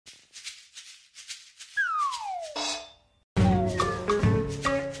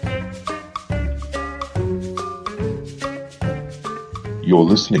You're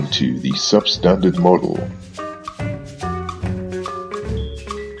listening to the Substandard Model.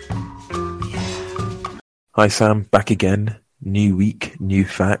 Hi Sam, back again. New week, new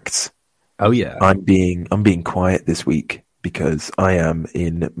facts. Oh yeah. I'm being quiet this week because I am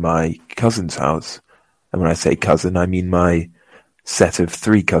in my cousin's house. And when I say cousin, I mean my set of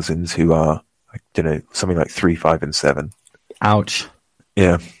three cousins who are, I don't know, something like 3, 5, and 7. Ouch.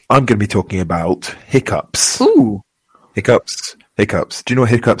 Yeah. I'm going to be talking about hiccups. Ooh. Hiccups. Do you know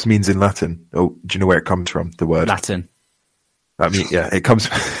what hiccups means in Latin? Oh, do you know where it comes from, the word? Latin. I mean, yeah, it comes...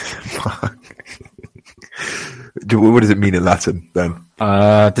 What does it mean in Latin, then?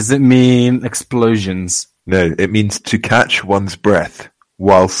 Does it mean explosions? No, it means to catch one's breath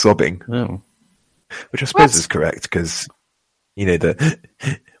while sobbing. Oh. Which I suppose is correct, because, you know,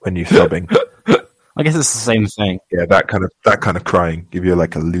 when you're sobbing. I guess it's the same thing. Yeah, that kind of crying. Give you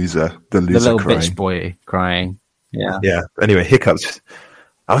like a loser. The loser little crying. bitch boy crying. Yeah. Yeah. Anyway, hiccups.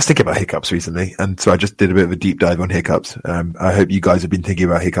 I was thinking about hiccups recently, and so I just did a bit of a deep dive on hiccups. I hope you guys have been thinking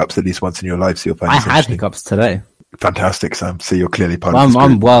about hiccups at least once in your life, so you'll find this I had hiccups today. Fantastic, Sam. So you're clearly part of this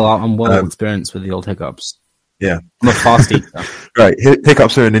I'm group. well experienced with the old hiccups. Yeah. I'm a fast eater. Right.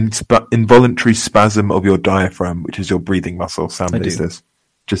 Hiccups are an involuntary spasm of your diaphragm, which is your breathing muscle. Sam knows this.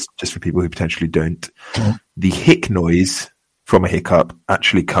 Just for people who potentially don't. Mm-hmm. The hic noise from a hiccup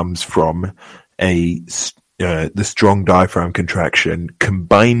actually comes from the strong diaphragm contraction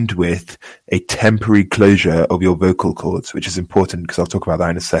combined with a temporary closure of your vocal cords, which is important because I'll talk about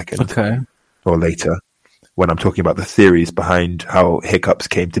that in a second. Okay. Or later, when I'm talking about the theories behind how hiccups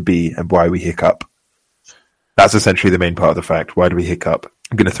came to be and why we hiccup. That's essentially the main part of the fact. Why do we hiccup?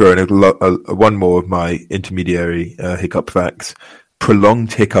 I'm going to throw in one more of my intermediary hiccup facts.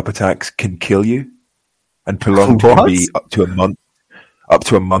 Prolonged hiccup attacks can kill you, and prolonged can be up to a month. Up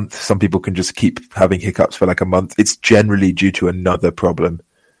to a month. Some people can just keep having hiccups for like a month. It's generally due to another problem,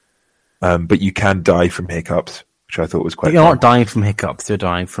 but you can die from hiccups, which I thought was quite. But you're not dying from hiccups. You're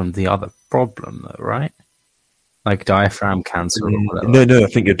dying from the other problem, though, right? Like diaphragm cancer or whatever. No. I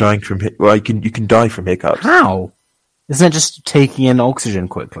think you're dying from. Well, you can die from hiccups. How? Isn't it just taking in oxygen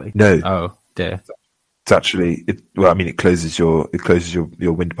quickly? No. Oh dear. It's actually. It closes your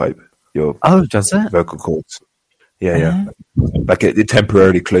windpipe. Does it? Vocal cords. Yeah. Like it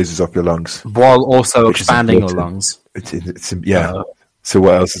temporarily closes off your lungs while also expanding your lungs. Yeah. So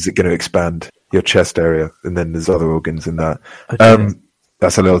what else is it going to expand? Your chest area, and then there's other organs in that. Okay.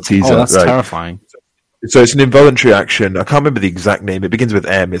 That's a little teaser. Oh, that's right? terrifying. So it's an involuntary action. I can't remember the exact name. It begins with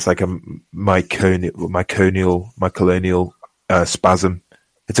M. It's like a myconial spasm.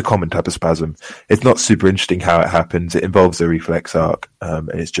 It's a common type of spasm. It's not super interesting how it happens. It involves the reflex arc, and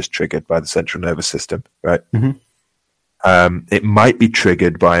it's just triggered by the central nervous system, right? Mm-hmm. It might be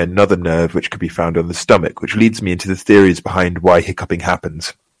triggered by another nerve, which could be found on the stomach, which leads me into the theories behind why hiccuping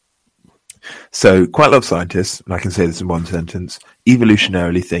happens. So quite a lot of scientists, and I can say this in one sentence,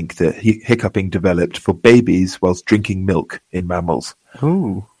 evolutionarily think that hiccuping developed for babies whilst drinking milk in mammals.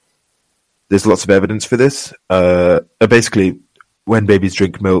 Ooh. There's lots of evidence for this. Basically, when babies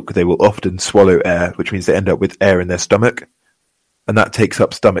drink milk, they will often swallow air, which means they end up with air in their stomach, and that takes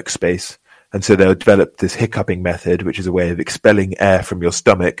up stomach space. And so they'll develop this hiccuping method, which is a way of expelling air from your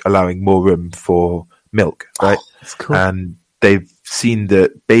stomach, allowing more room for milk, right? Oh, that's cool. And they've seen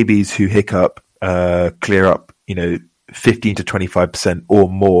that babies who hiccup clear up, 15 to 25% or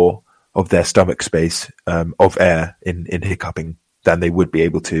more of their stomach space of air in hiccuping than they would be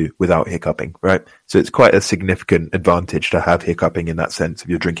able to without hiccuping, right? So it's quite a significant advantage to have hiccuping in that sense if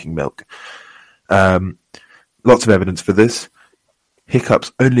you're drinking milk. Lots of evidence for this.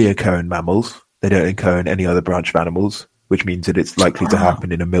 Hiccups only occur in mammals. They don't occur in any other branch of animals, which means that it's likely to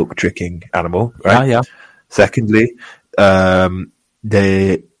happen in a milk-drinking animal, right? Yeah. Secondly, the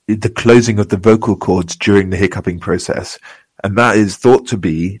closing of the vocal cords during the hiccuping process, and that is thought to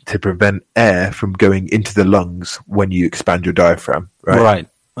be to prevent air from going into the lungs when you expand your diaphragm, right? Right.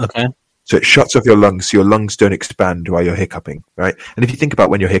 Okay. So it shuts off your lungs, so your lungs don't expand while you're hiccuping, right? And if you think about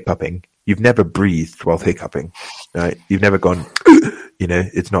when you're hiccuping, you've never breathed while hiccuping, right? You've never gone,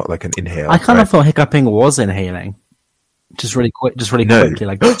 it's not like an inhale. I kind of thought hiccuping was inhaling, just really quickly,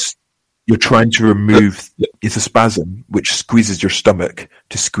 like. You're trying to remove. It's a spasm which squeezes your stomach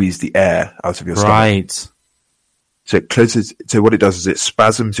to squeeze the air out of your stomach. Right. So it closes. So what it does is it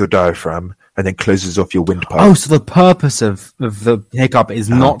spasms your diaphragm and then closes off your windpipe. Oh, so the purpose of the hiccup is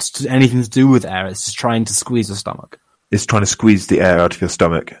not anything to do with air. It's just trying to squeeze your stomach. It's trying to squeeze the air out of your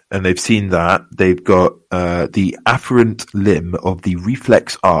stomach. And they've seen that. They've got the afferent limb of the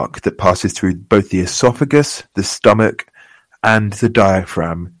reflex arc that passes through both the esophagus, the stomach, and the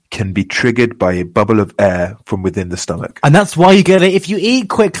diaphragm can be triggered by a bubble of air from within the stomach. And that's why you get it if you eat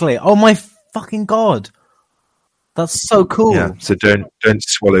quickly. Oh my fucking God. That's so cool. Yeah, so don't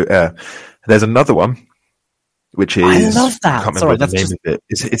swallow air. There's another one, which is... I love that. I can't remember the name of it.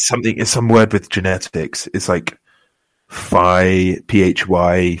 It's some word with genetics. It's like PHY,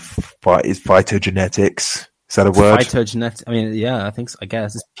 is phytogenetics. Is that a word? Phytogenetics. I mean, yeah, I think so, I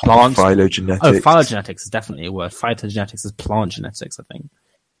guess. It's plant. Phylogenetics. Oh, phylogenetics is definitely a word. Phytogenetics is plant genetics, I think.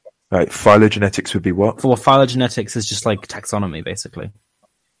 Right, phylogenetics would be what? Well, phylogenetics is just like taxonomy, basically.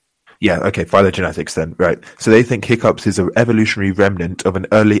 Yeah, okay, phylogenetics then, right. So they think hiccups is an evolutionary remnant of an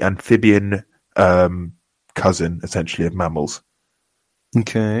early amphibian cousin, essentially, of mammals.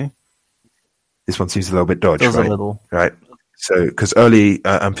 Okay. This one seems a little bit dodgy, right? A little. Right. So, because early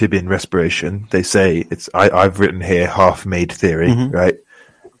amphibian respiration, they say I've written here half-made theory, right?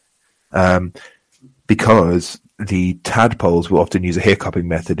 Because the tadpoles will often use a hiccuping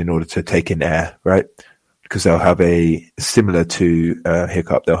method in order to take in air, right? Because they'll have similar to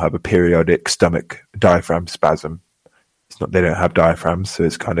hiccup, they'll have a periodic stomach diaphragm spasm. They don't have diaphragms, so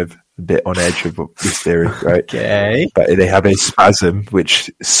it's kind of a bit on edge of this theory, right? Okay. But they have a spasm which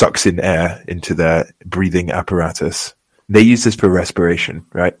sucks in air into their breathing apparatus. They use this for respiration,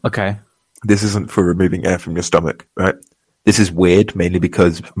 right? Okay. This isn't for removing air from your stomach, right? This is weird, mainly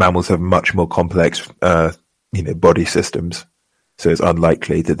because mammals have much more complex, body systems. So it's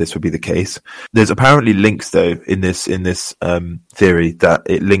unlikely that this would be the case. There's apparently links, though, in this theory that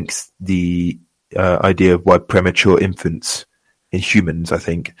it links the idea of why premature infants in humans, I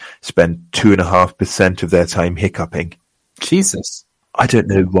think, spend 2.5% of their time hiccuping. Jesus. I don't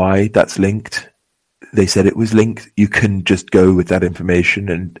know why that's linked. They said it was linked. You can just go with that information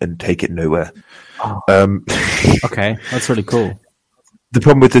and take it nowhere. Oh. Okay, that's really cool. The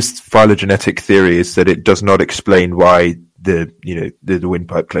problem with this phylogenetic theory is that it does not explain why the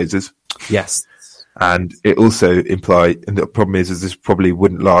windpipe closes. Yes. And it also implies, and the problem is this probably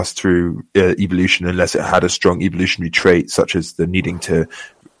wouldn't last through evolution unless it had a strong evolutionary trait, such as the needing to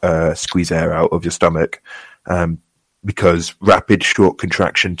squeeze air out of your stomach, because rapid short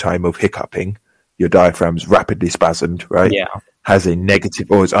contraction time of hiccuping, your diaphragm's rapidly spasmed, right? Yeah. Has a negative,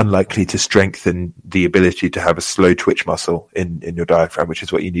 or is unlikely to strengthen the ability to have a slow twitch muscle in your diaphragm, which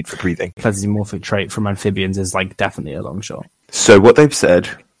is what you need for breathing. Plesiometric trait from amphibians is like definitely a long shot. So what they've said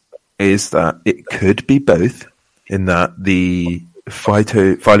is that it could be both, in that the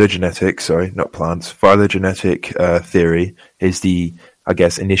phylogenetic theory is the, I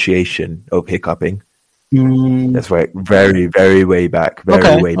guess, initiation of hiccuping. That's right, very, very way back, right?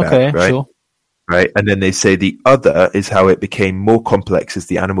 Sure. Right, and then they say the other is how it became more complex as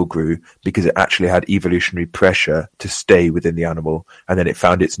the animal grew, because it actually had evolutionary pressure to stay within the animal, and then it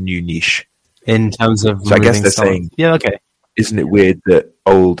found its new niche. In terms of, so I guess they're saying, yeah, okay. Isn't it weird that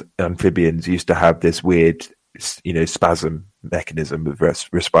old amphibians used to have this weird, spasm mechanism of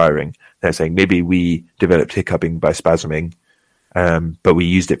respiring? They're saying maybe we developed hiccuping by spasming, but we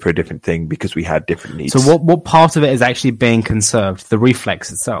used it for a different thing because we had different needs. So what part of it is actually being conserved? The reflex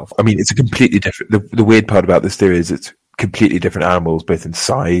itself? I mean, it's a completely different... The weird part about this theory is it's completely different animals, both in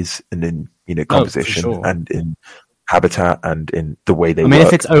size and in composition and in habitat and in the way they work.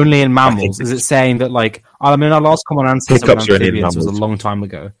 If it's only in mammals, is it saying that, like... I mean, our last common ancestor of amphibians was a long time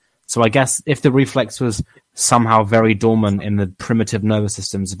ago. So I guess if the reflex was somehow very dormant in the primitive nervous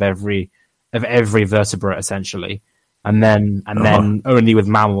systems of every vertebrate, essentially... And then only with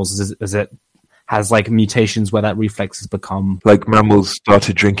mammals is it has like mutations where that reflex has become... Like mammals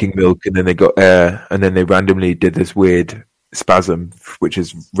started drinking milk and then they got air and then they randomly did this weird spasm, which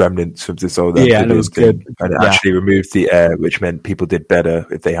is remnants of this old... Yeah, and it was good. And it actually removed the air, which meant people did better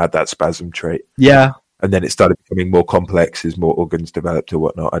if they had that spasm trait. Yeah. And then it started becoming more complex as more organs developed or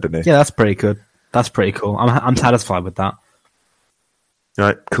whatnot. I don't know. Yeah, that's pretty good. That's pretty cool. I'm satisfied with that. All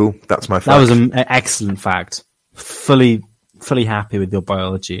right, cool. That's my fact. That was an excellent fact. Fully happy with your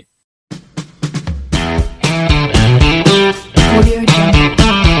biology.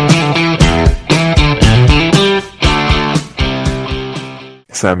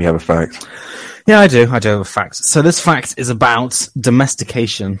 Sam, you have a fact? Yeah, I do. I do have a fact. So this fact is about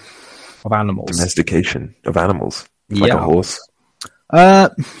domestication of animals. Domestication of animals? Like a horse?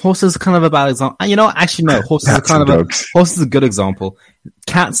 Horse is kind of a bad example. Actually, no. Horse is a good example.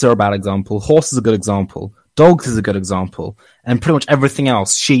 Cats are a bad example. Horse is a good example. Dogs is a good example. And pretty much everything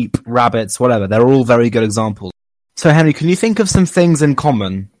else, sheep, rabbits, whatever, they're all very good examples. So, Henry, can you think of some things in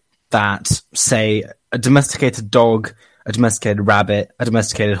common that, say, a domesticated dog, a domesticated rabbit, a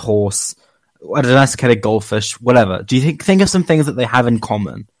domesticated horse, a domesticated goldfish, whatever? Do you think of some things that they have in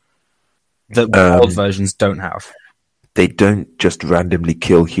common that wild versions don't have? they don't just randomly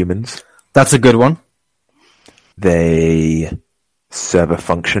kill humans. That's a good one. They serve a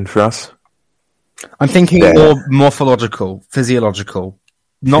function for us. I'm thinking more morphological, physiological.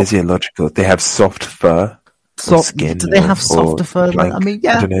 Not physiological. They have soft fur, skin. Do they have softer fur? Like, I mean,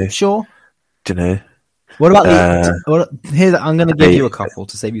 yeah, sure. Don't know. What about here? I'm going to give you a couple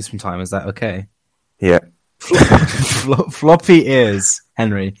to save you some time. Is that okay? Yeah. Floppy ears,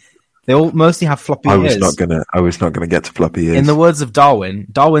 Henry. They all mostly have floppy ears. I was not gonna get to floppy ears. In the words of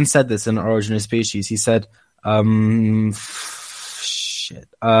Darwin said this in Origin of Species. He said, I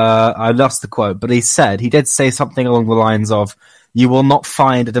lost the quote, but he did say something along the lines of, "You will not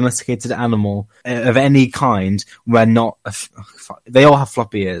find a domesticated animal of any kind where not they all have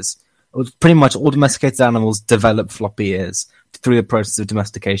floppy ears." Pretty much all domesticated animals develop floppy ears through the process of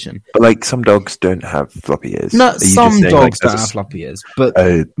domestication. But like some dogs don't have floppy ears. No, some dogs don't have floppy ears, but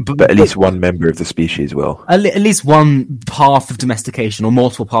at least one member of the species will. At least one path of domestication or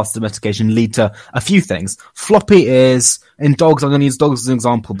multiple paths of domestication lead to a few things. Floppy ears in dogs. I'm going to use dogs as an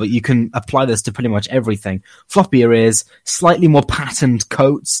example, but you can apply this to pretty much everything. Floppy ears, slightly more patterned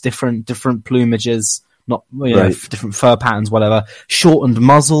coats, different plumages, different fur patterns, whatever. Shortened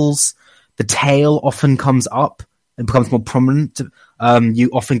muzzles. The tail often comes up and becomes more prominent. You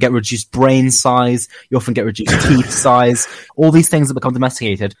often get reduced brain size. You often get reduced teeth size. All these things that become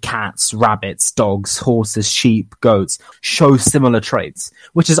domesticated, cats, rabbits, dogs, horses, sheep, goats, show similar traits,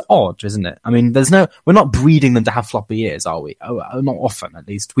 which is odd, isn't it? I mean, we're not breeding them to have floppy ears, are we? Not often, at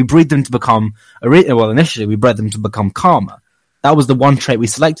least. We breed them to become, initially we bred them to become calmer. That was the one trait we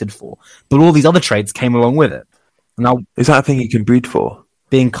selected for. But all these other traits came along with it. Now, is that a thing you can breed for?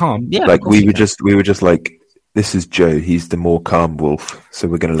 Being calm? Yeah. Like we were just like, this is Joe. He's the more calm wolf, so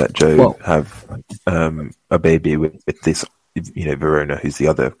we're going to let Joe have a baby with this, Verona, who's the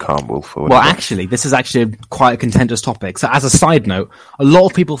other calm wolf. Or well, actually, this is actually quite a contentious topic. So, as a side note, a lot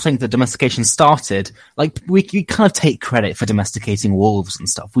of people think that domestication started. Like we kind of take credit for domesticating wolves and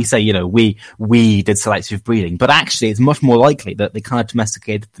stuff. We say, we did selective breeding, but actually, it's much more likely that they kind of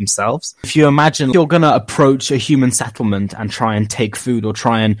domesticated themselves. If you imagine you're going to approach a human settlement and try and take food or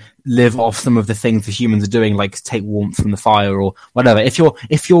try and live off some of the things the humans are doing, like take warmth from the fire or whatever. If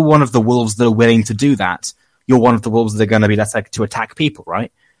you're one of the wolves that are willing to do that, you're one of the wolves that are going to be less likely to attack people,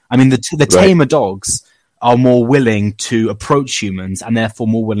 right? I mean, the tamer dogs are more willing to approach humans and therefore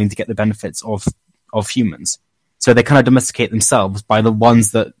more willing to get the benefits of humans. So they kind of domesticate themselves by the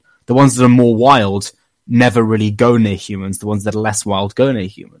ones that are more wild never really go near humans. The ones that are less wild go near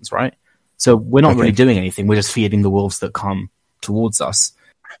humans, right? So we're not really doing anything. We're just feeding the wolves that come towards us.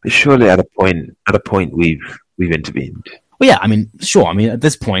 But surely at a point we've intervened. Well, yeah, I mean, sure. I mean, at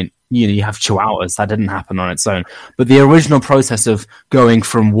this point, you have chihuahuas. That didn't happen on its own. But the original process of going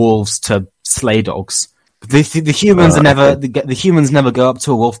from wolves to sleigh dogs, the humans the humans never go up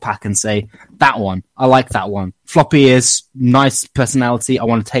to a wolf pack and say, that one, I like that one. Floppy ears, nice personality, I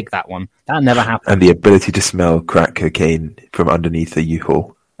want to take that one. That never happened. And the ability to smell crack cocaine from underneath a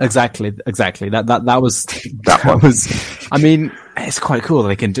U-Haul. Exactly. That was. I mean, it's quite cool that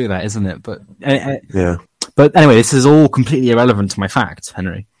they can do that, isn't it? But yeah. But anyway, this is all completely irrelevant to my fact,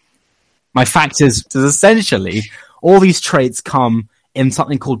 Henry. My fact is essentially all these traits come in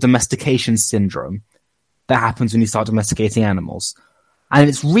something called domestication syndrome that happens when you start domesticating animals, and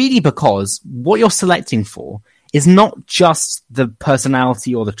it's really because what you're selecting for is not just the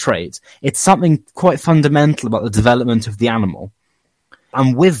personality or the trait; it's something quite fundamental about the development of the animal.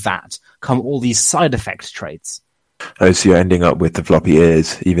 And with that come all these side effect traits. Oh, so you're ending up with the floppy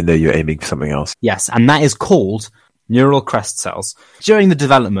ears, even though you're aiming for something else. Yes, and that is called neural crest cells. During the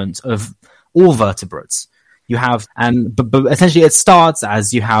development of all vertebrates, you have, but essentially it starts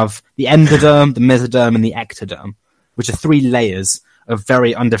as you have the endoderm, the mesoderm, and the ectoderm, which are 3 layers of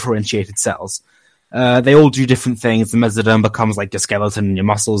very undifferentiated cells. They all do different things. The mesoderm becomes like your skeleton and your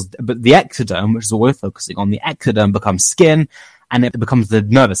muscles, but the ectoderm, which is what we're focusing on, the ectoderm becomes skin, and it becomes the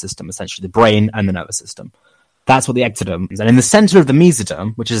nervous system, essentially, the brain and the nervous system. That's what the ectoderm is. And in the center of the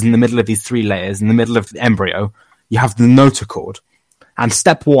mesoderm, which is in the middle of these 3 layers, in the middle of the embryo, you have the notochord. And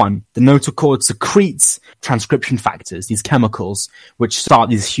step 1, the notochord secretes transcription factors, these chemicals, which start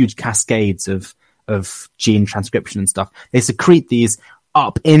these huge cascades of gene transcription and stuff. They secrete these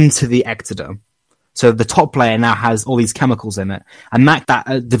up into the ectoderm. So the top layer now has all these chemicals in it, and that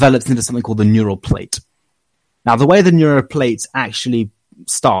develops into something called the neural plate. Now, the way the neural plate actually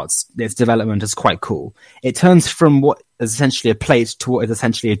starts its development is quite cool. It turns from what is essentially a plate to what is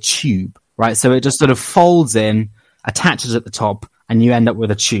essentially a tube, right? So it just sort of folds in, attaches at the top, and you end up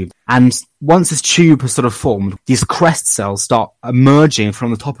with a tube. And once this tube has sort of formed, these crest cells start emerging from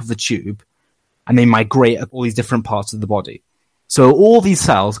the top of the tube, and they migrate at all these different parts of the body. So all these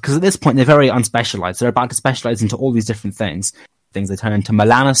cells, because at this point they're very unspecialized, they're about to specialize into all these different things. They turn into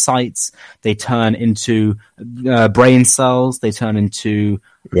melanocytes, they turn into brain cells, they turn into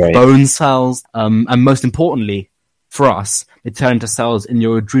bone cells, and most importantly for us, they turn into cells in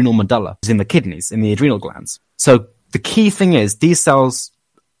your adrenal medulla, in the kidneys, in the adrenal glands. So the key thing is these cells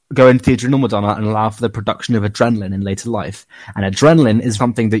go into the adrenal medulla and allow for the production of adrenaline in later life. And adrenaline is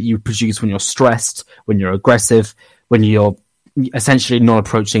something that you produce when you're stressed, when you're aggressive, when you're essentially not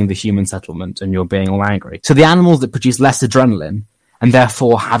approaching the human settlement and you're being all angry. So the animals that produce less adrenaline and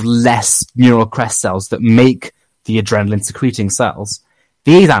therefore have less neural crest cells that make the adrenaline secreting cells,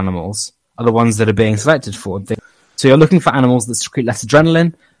 these animals are the ones that are being selected for. So you're looking for animals that secrete less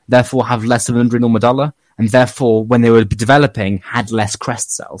adrenaline, therefore have less of an adrenal medulla, and therefore when they were developing had less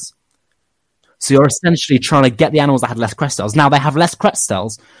crest cells. So you're essentially trying to get the animals that had less crest cells. Now they have less crest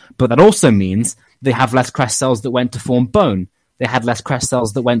cells, but that also means they have less crest cells that went to form bone. They had less crest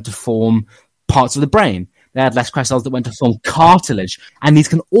cells that went to form parts of the brain. They had less crest cells that went to form cartilage. And these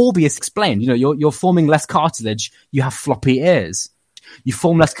can all be explained. You're forming less cartilage, you have floppy ears. You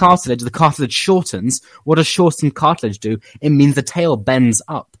form less cartilage, the cartilage shortens. What does shortened cartilage do? It means the tail bends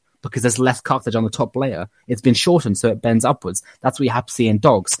up because there's less cartilage on the top layer. It's been shortened, so it bends upwards. That's what you have to see in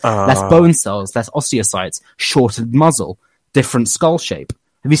dogs. Less bone cells, less osteocytes, shortened muzzle, different skull shape.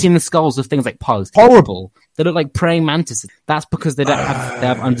 Have you seen the skulls of things like pugs? Horrible. They look like praying mantises. That's because they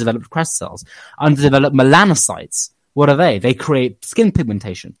have undeveloped crest cells. Undeveloped melanocytes. What are they? They create skin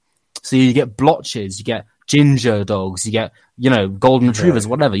pigmentation. So you get blotches, you get ginger dogs, you get, golden retrievers,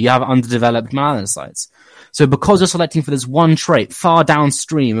 whatever. You have underdeveloped melanocytes. So because you're selecting for this one trait far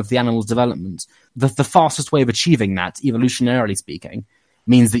downstream of the animal's development, the fastest way of achieving that, evolutionarily speaking,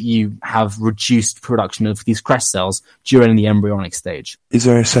 means that you have reduced production of these crest cells during the embryonic stage. Is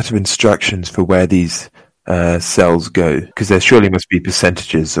there a set of instructions for where these cells go? Because there surely must be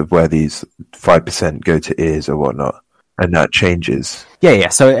percentages of where these 5% go to ears or whatnot, and that changes. Yeah.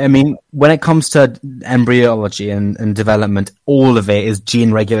 So, when it comes to embryology and development, all of it is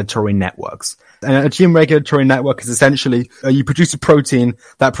gene regulatory networks. And a gene regulatory network is essentially you produce a protein,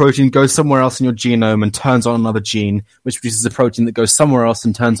 that protein goes somewhere else in your genome and turns on another gene, which produces a protein that goes somewhere else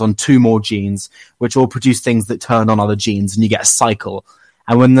and turns on two more genes, which all produce things that turn on other genes, and you get a cycle.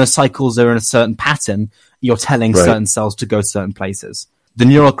 And when the cycles are in a certain pattern, you're telling certain cells to go certain places. The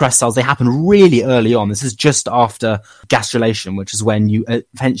neural crest cells, they happen really early on. This is just after gastrulation, which is when you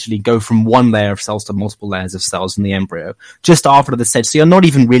eventually go from one layer of cells to multiple layers of cells in the embryo. Just after the stage. So you're not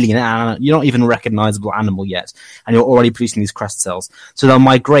even really you're not even a recognizable animal yet, and you're already producing these crest cells. So they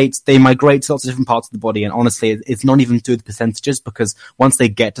migrate to lots of different parts of the body, and honestly, it's not even to do with percentages, because once they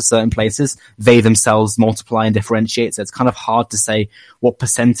get to certain places, they themselves multiply and differentiate. So it's kind of hard to say what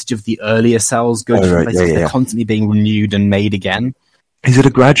percentage of the earlier cells go to different places. They're constantly being renewed and made again. Is it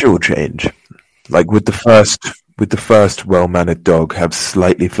a gradual change? Like would the first well-mannered dog have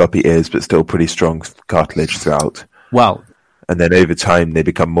slightly floppy ears but still pretty strong cartilage throughout? Well, and then over time they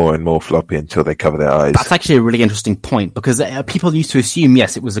become more and more floppy until they cover their eyes. That's actually a really interesting point, because people used to assume,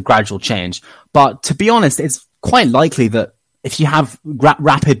 yes, it was a gradual change. But to be honest, it's quite likely that if you have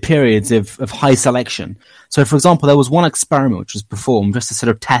rapid periods of high selection. So, for example, there was one experiment which was performed just to sort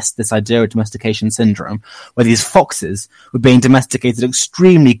of test this idea of domestication syndrome, where these foxes were being domesticated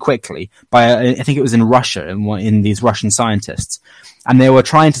extremely quickly by, I think it was in Russia, in these Russian scientists. And they were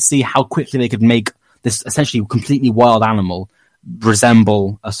trying to see how quickly they could make this essentially completely wild animal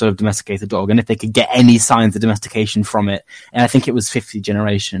resemble a sort of domesticated dog, and if they could get any signs of domestication from it. And I think it was 50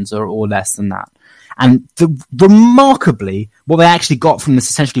 generations or less than that. And remarkably, what they actually got from this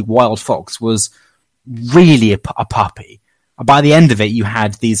essentially wild fox was really a puppy. By the end of it, you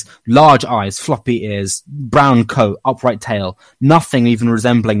had these large eyes, floppy ears, brown coat, upright tail, nothing even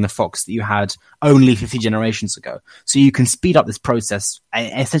resembling the fox that you had only 50 generations ago. So you can speed up this process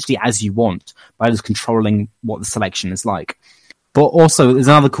essentially as you want by just controlling what the selection is like. But also, there's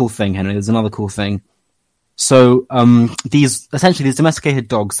another cool thing, Henry. There's another cool thing. So these domesticated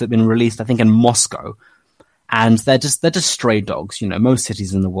dogs that have been released, I think, in Moscow, and they're just stray dogs. Most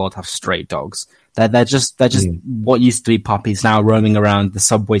cities in the world have stray dogs. They're just what used to be puppies now roaming around the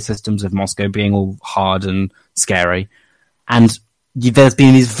subway systems of Moscow, being all hard and scary. And there's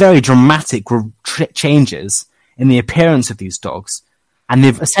been these very dramatic changes in the appearance of these dogs. And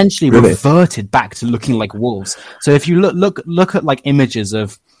they've essentially reverted back to looking like wolves. So if you look at like images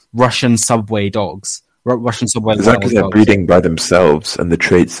of Russian subway dogs, Russian subway dogs. Is that because they're breeding by themselves and the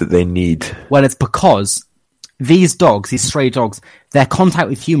traits that they need? Well, it's because these dogs, these stray dogs, their contact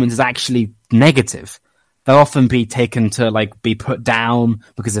with humans is actually negative. They'll often be taken to like be put down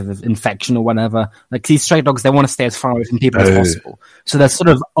because of infection or whatever. Like these stray dogs, they want to stay as far away from people as possible. So they're sort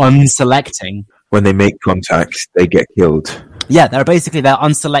of unselecting. When they make contact, they get killed. Yeah, they're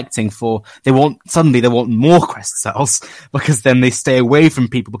unselecting for, they want more crest cells because then they stay away from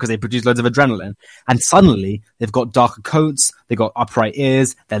people because they produce loads of adrenaline. And suddenly they've got darker coats, they've got upright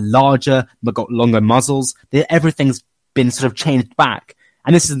ears, they're larger, they've got longer muzzles. Everything's been sort of changed back.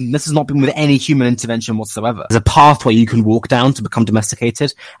 And this has not been with any human intervention whatsoever. There's a pathway you can walk down to become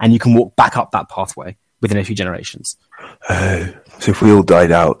domesticated, and you can walk back up that pathway within a few generations. So if we all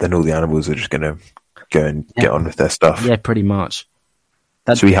died out, then all the animals are just going to go and get on with their stuff. Yeah, pretty much.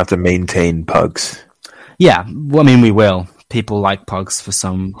 So we have to maintain pugs. Yeah, well, I mean, we will. People like pugs for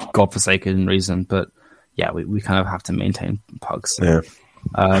some godforsaken reason, but yeah, we kind of have to maintain pugs. Yeah.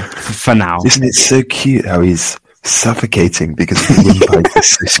 For now. Isn't it so cute how he's suffocating because the windpipe is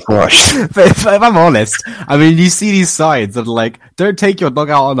so squashed? But if I'm honest, I mean, you see these signs of like, don't take your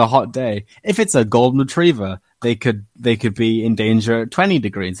dog out on a hot day. If it's a golden retriever, they could be in danger at 20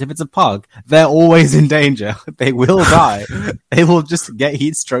 degrees. If it's a pug, they're always in danger. They will die. They will just get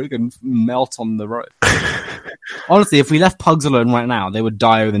heat stroke and melt on the road. Honestly, if we left pugs alone right now, they would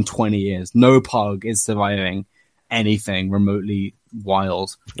die within 20 years. No pug is surviving anything remotely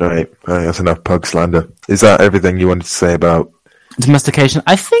wild. All right, that's enough pug slander. Is that everything you wanted to say about domestication?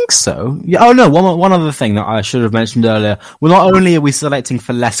 I think so. Yeah. Oh no, one other thing that I should have mentioned earlier. Well, not only are we selecting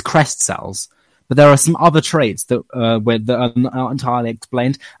for less crest cells, but there are some other traits that are not entirely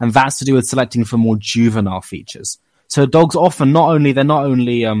explained, and that's to do with selecting for more juvenile features. So dogs often they're not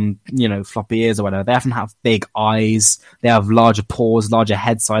only floppy ears or whatever. They often have big eyes. They have larger paws, larger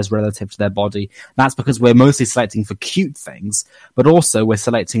head size relative to their body. That's because we're mostly selecting for cute things, but also we're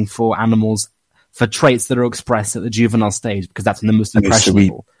selecting for animals for traits that are expressed at the juvenile stage because that's the most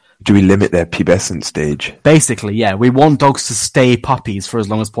impressionable. Do we limit their pubescent stage? Basically, yeah. We want dogs to stay puppies for as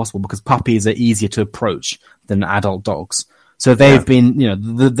long as possible because puppies are easier to approach than adult dogs. So they've been,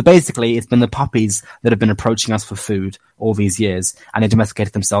 basically it's been the puppies that have been approaching us for food all these years, and they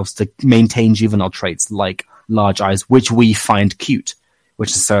domesticated themselves to maintain juvenile traits like large eyes, which we find cute,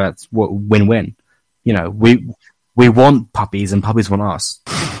 which is so that's win-win. We want puppies and puppies want us.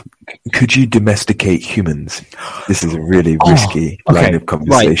 Could you domesticate humans? This is a really risky line of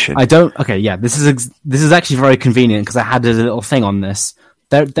conversation. Right. This is actually very convenient because I had a little thing on this.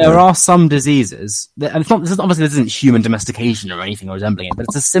 There are some diseases, and this isn't human domestication or anything resembling it, but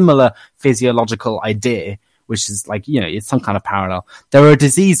it's a similar physiological idea, which is like, it's some kind of parallel. There are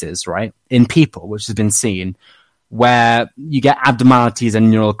diseases, right, in people, which has been seen, where you get abnormalities and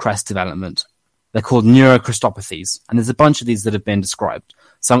neural crest development. They're called neurocrestopathies, and there's a bunch of these that have been described.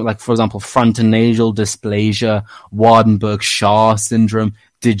 Some, like, for example, frontonasal dysplasia, Waardenburg-Shaw syndrome,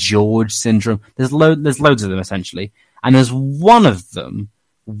 DeGeorge syndrome. There's loads of them, essentially. And there's one of them,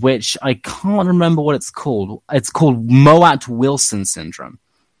 which I can't remember what it's called. It's called Mowat-Wilson syndrome,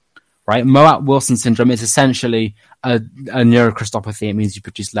 right? Mowat-Wilson syndrome is essentially a neurocrestopathy. It means you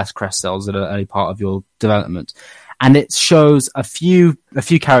produce less crest cells at an early part of your development. And it shows a few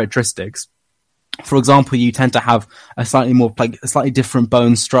characteristics. For example, you tend to have a slightly different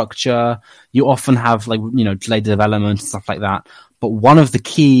bone structure. You often have delayed development and stuff like that. But one of the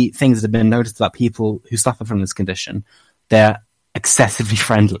key things that have been noticed about people who suffer from this condition, they're excessively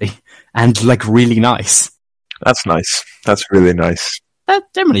friendly and really nice. That's nice. That's really nice. They're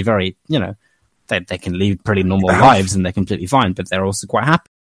generally very, they can lead pretty normal lives and they're completely fine, but they're also quite happy.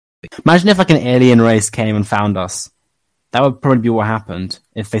 Imagine if an alien race came and found us. That would probably be what happened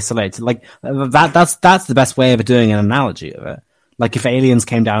if they selected. That's the best way of doing an analogy of it. Like if aliens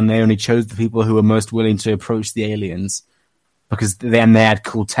came down and they only chose the people who were most willing to approach the aliens because then they had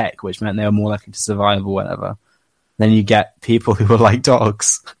cool tech, which meant they were more likely to survive or whatever. Then you get people who were like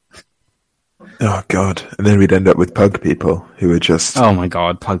dogs. Oh God! And then we'd end up with pug people who are just. Oh my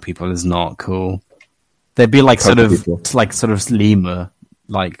God! Pug people is not cool. They'd be like sort of lemur,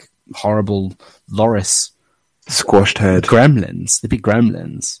 like horrible loris. Squashed head. Gremlins. They'd be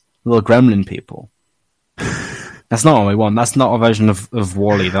gremlins. Little gremlin people. That's not what we want. That's not a version of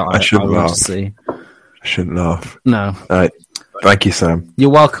Wall-E that I want to see. I shouldn't laugh. No. All right. Thank you, Sam.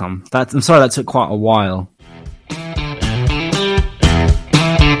 You're welcome. I'm sorry that took quite a while.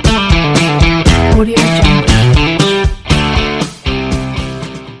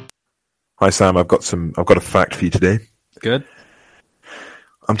 Hi, Sam. I've got a fact for you today. Good.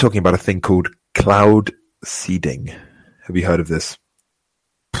 I'm talking about a thing called cloud seeding. Have you heard of this?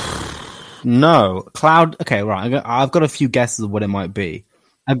 No. Cloud. Okay, right. I've got a few guesses of what it might be.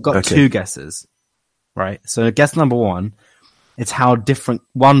 I've got two guesses. Right. So guess number one It's how different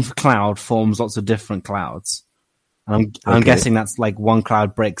one cloud forms lots of different clouds. And I'm guessing that's like one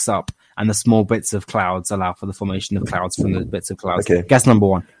cloud breaks up, and the small bits of clouds allow for the formation of clouds from the bits of clouds. Okay. Guess number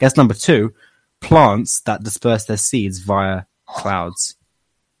one. Guess number two, plants that disperse their seeds via clouds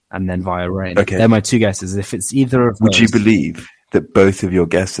and then via rain. Okay. They're my two guesses. If it's either of those... Would you believe that both of your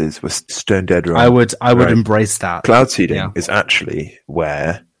guesses were stone dead wrong? I would embrace that. Cloud seeding is actually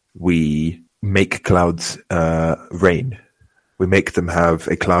where we make clouds rain. We make them have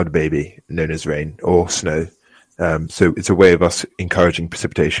a cloud baby known as rain or snow. So it's a way of us encouraging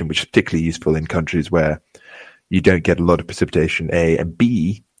precipitation, which is particularly useful in countries where you don't get a lot of precipitation, A, and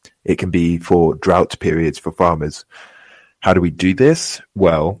B, it can be for drought periods for farmers. How do we do this?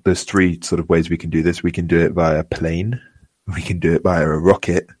 Well, there's three sort of ways we can do this. We can do it via a plane, we can do it via a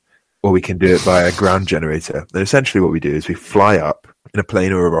rocket, or we can do it via a ground generator. And essentially what we do is we fly up in a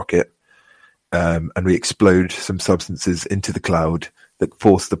plane or a rocket, and we explode some substances into the cloud that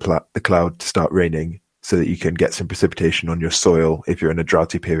force the cloud to start raining, so that you can get some precipitation on your soil if you're in a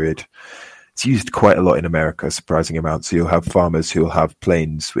droughty period. It's used quite a lot in America, a surprising amount. So you'll have farmers who will have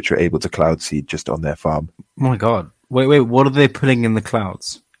planes which are able to cloud seed just on their farm. Oh my God. Wait, what are they putting in the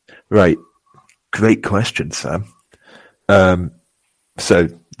clouds? Right. Great question, Sam. So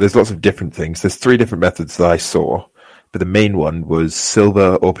there's lots of different things. There's three different methods that I saw, but the main one was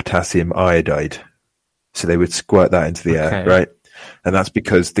silver or potassium iodide. So they would squirt that into the air, right? And that's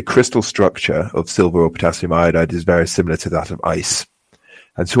because the crystal structure of silver or potassium iodide is very similar to that of ice.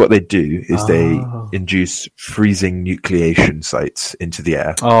 And so what they do is they induce freezing nucleation sites into the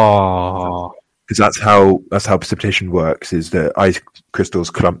air. Oh. Because that's how precipitation works, is that ice crystals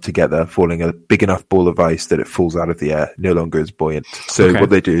clump together, forming a big enough ball of ice that it falls out of the air, no longer is buoyant. So what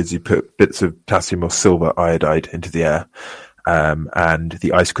they do is you put bits of potassium or silver iodide into the air, and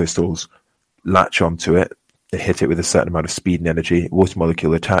the ice crystals latch onto it. They hit it with a certain amount of speed and energy. Water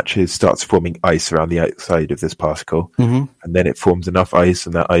molecule attaches, starts forming ice around the outside of this particle. And then it forms enough ice,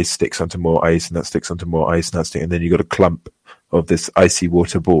 and that ice sticks onto more ice, and that sticks onto more ice, and then you've got a clump of this icy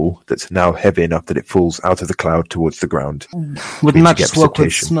water ball that's now heavy enough that it falls out of the cloud towards the ground. Wouldn't that just work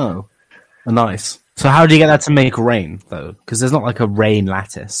with snow and ice? So how do you get that to make rain, though? Because there's not like a rain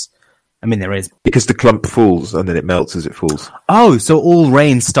lattice. I mean, there is. Because the clump falls and then it melts as it falls. Oh, so all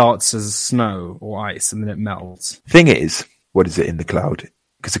rain starts as snow or ice and then it melts. Thing is, what is it in the cloud?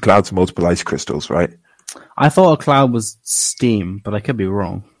 Because the cloud's multiple ice crystals, right? I thought a cloud was steam, but I could be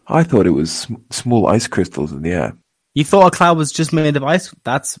wrong. I thought it was small ice crystals in the air. You thought a cloud was just made of ice?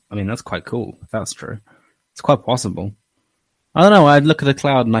 That's quite cool, if that's true. It's quite possible. I don't know, I'd look at a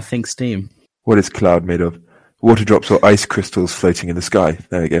cloud and I think steam. What is cloud made of? Water drops or ice crystals floating in the sky.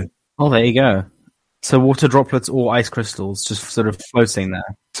 There we go. Oh, there you go. So water droplets or ice crystals just sort of floating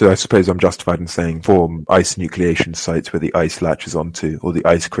there. So I suppose I'm justified in saying form ice nucleation sites where the ice latches onto, or the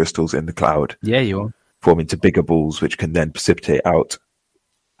ice crystals in the cloud. Yeah, you are. Form into bigger balls which can then precipitate out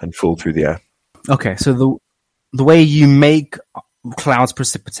and fall through the air. Okay, so the way you make clouds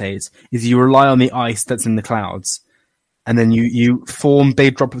precipitate is you rely on the ice that's in the clouds, and then you form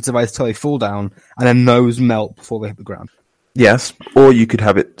big droplets of ice till they fall down, and then those melt before they hit the ground. Yes, or you could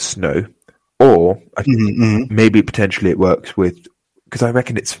have it snow, or maybe potentially it works with, because I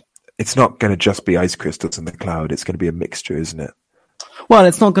reckon it's not going to just be ice crystals in the cloud. It's going to be a mixture, isn't it? Well,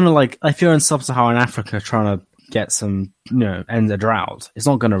 it's not going to, like, if you're in sub-Saharan Africa trying to get some, end a drought, it's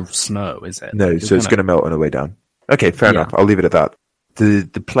not going to snow, is it? No, it's going to melt on the way down. Okay, fair enough. I'll leave it at that.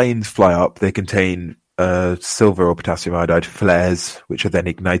 The planes fly up. They contain silver or potassium iodide flares, which are then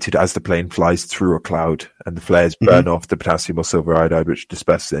ignited as the plane flies through a cloud, and the flares burn off the potassium or silver iodide, which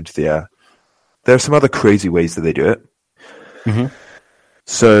disperses into the air. There are some other crazy ways that they do it.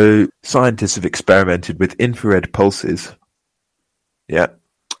 So scientists have experimented with infrared pulses. That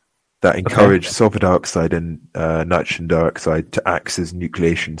encourage sulfur dioxide and nitrogen dioxide to act as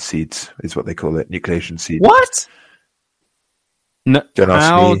nucleation seeds, is what they call it. Nucleation seeds. What? No, Don't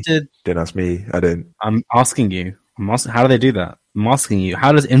ask me. I don't. I'm asking you. How do they do that? I'm asking you.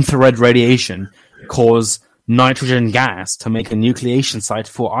 How does infrared radiation cause nitrogen gas to make a nucleation site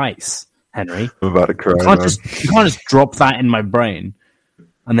for ice, Henry? I'm about to cry. You can't just drop that in my brain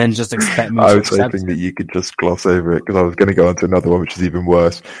and then just expect me to I was hoping that you could just gloss over it, because I was going to go on to another one, which is even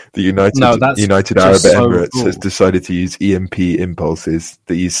worse. The United Arab Emirates has decided to use EMP impulses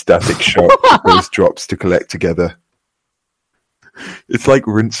that use static shock of those drops to collect together. It's like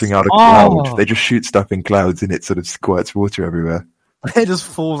rinsing out a cloud. They just shoot stuff in clouds and it sort of squirts water everywhere. It just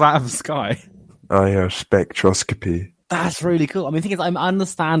falls out of the sky. Oh yeah, spectroscopy. That's really cool. I mean, the thing is, I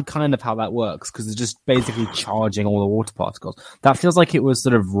understand kind of how that works, because it's just basically charging all the water particles. That feels like it would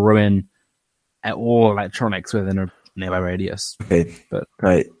sort of ruin all electronics within a nearby radius. Okay, But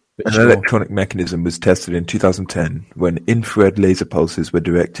right. An sure. electronic mechanism was tested in 2010 when infrared laser pulses were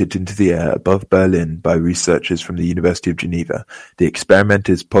directed into the air above Berlin by researchers from the University of Geneva. The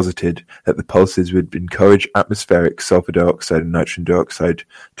experimenters posited that the pulses would encourage atmospheric sulfur dioxide and nitrogen dioxide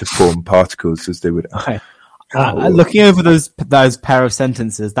to form particles as they would... Okay. Looking over those pair of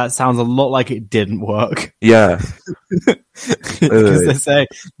sentences, that sounds a lot like it didn't work. Yeah. Because they say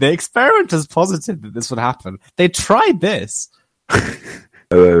the experimenters posited that this would happen. They tried this.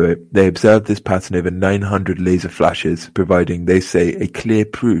 They observed this pattern over 900 laser flashes, providing, they say, a clear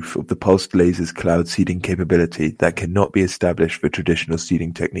proof of the pulsed laser's cloud seeding capability that cannot be established for traditional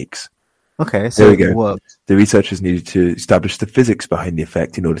seeding techniques. Okay, so there we go. It worked. The researchers needed to establish the physics behind the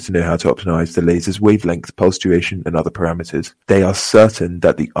effect in order to know how to optimize the laser's wavelength, pulse duration, and other parameters. They are certain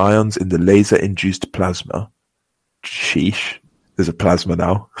that the ions in the laser-induced plasma... Sheesh. There's a plasma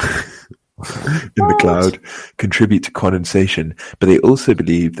now. in the cloud contribute to condensation, but they also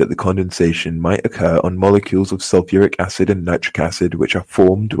believe that the condensation might occur on molecules of sulfuric acid and nitric acid, which are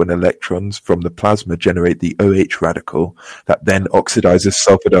formed when electrons from the plasma generate the OH radical that then oxidizes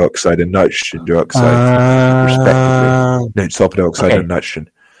sulfur dioxide and nitrogen dioxide, respectively. No, sulfur dioxide and nitrogen.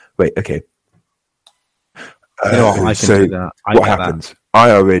 Wait, okay. I can do that. What happens?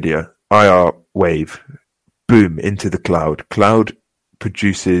 IR radio, IR wave, boom, into the cloud. Cloud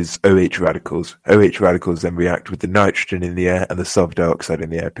produces OH radicals. OH radicals then react with the nitrogen in the air and the sulfur dioxide in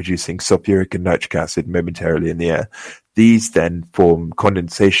the air, producing sulfuric and nitric acid momentarily in the air. These then form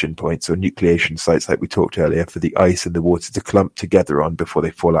condensation points or nucleation sites like we talked earlier for the ice and the water to clump together on before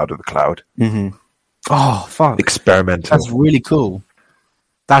they fall out of the cloud. Mm-hmm. Oh, fuck. Experimental. That's really cool.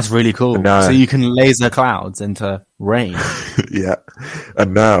 So you can laser clouds into rain. Yeah.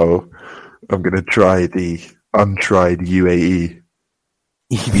 And I'm going to try the untried UAE.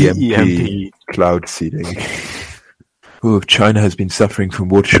 EMP cloud seeding. China has been suffering from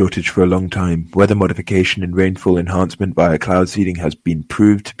water shortage for a long time. Weather modification and rainfall enhancement via cloud seeding has been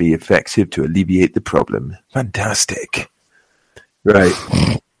proved to be effective to alleviate the problem. Fantastic. Right.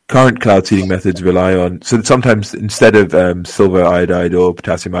 Current cloud seeding methods rely on... So sometimes instead of silver iodide or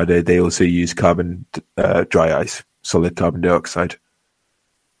potassium iodide, they also use carbon dry ice, solid carbon dioxide.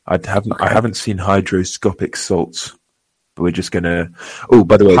 I haven't seen hydroscopic salts. But we're just going to... Oh,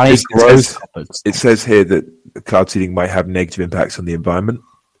 by the way, it says here that cloud seeding might have negative impacts on the environment.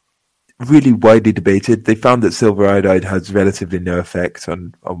 Really widely debated. They found that silver iodide has relatively no effect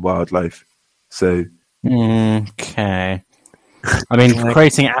on wildlife. So... Okay. I mean,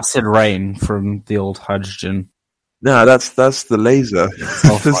 creating acid rain from the old hydrogen. No, that's the laser.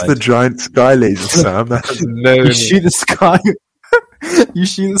 That's the giant sky laser, Sam. You shoot the sky... You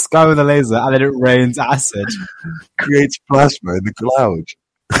shoot the sky with a laser and then it rains acid. Creates plasma in the cloud.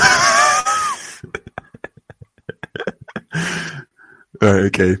 Right,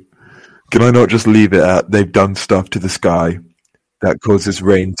 okay. Can I not just leave it at they've done stuff to the sky that causes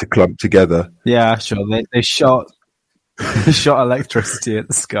rain to clump together? Yeah, sure. They shot electricity at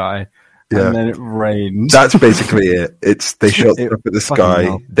the sky and then it rained. That's basically it. They shot stuff at the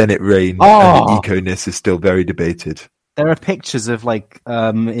sky, then it rained, and the eco-ness is still very debated. There are pictures of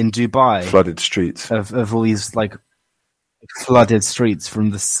in Dubai, flooded streets of all these flooded streets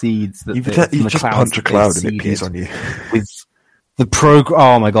from the seeds that you just clouds punch a cloud and it pees on you. With the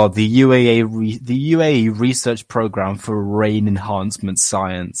oh my god, the UAE research program for rain enhancement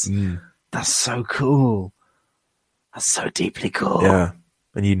science. That's so cool. That's so deeply cool. Yeah,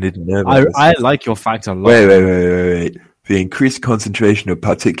 and you didn't know. I like your fact a lot. Wait. The increased concentration of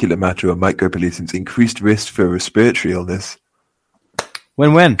particulate matter or micropollutants increased risk for respiratory illness.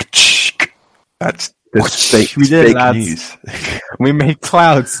 When? That's fake news. We made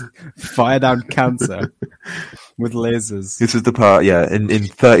clouds fire down cancer with lasers. This is the part, in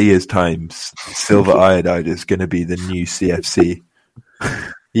 30 years' time, silver iodide is going to be the new CFC.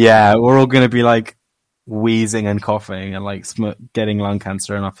 Yeah, we're all going to be wheezing and coughing and getting lung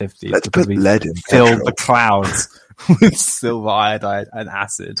cancer in our 50s. Let's put lead in filled the clouds with silver iodide and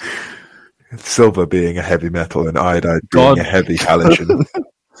acid. Silver being a heavy metal and iodide being a heavy halogen.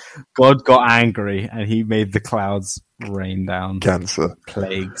 God got angry and he made the clouds rain down cancer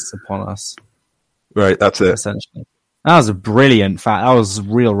plagues upon us. Right, that's it. Essentially, that was a brilliant fact. That was a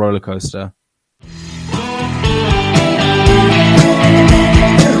real roller coaster.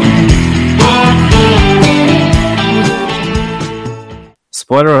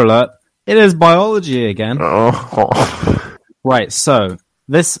 Spoiler alert, it is biology again. Oh. Right, so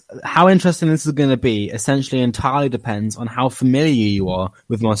how interesting this is going to be essentially entirely depends on how familiar you are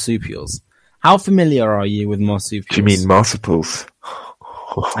with marsupials. How familiar are you with marsupials? Do you mean marsupials?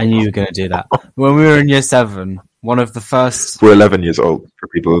 I knew you were going to do that. When we were in year 7, one of the first We're 11 years old for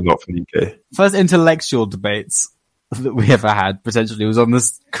people who are not from the UK. first intellectual debates that we ever had, potentially, was on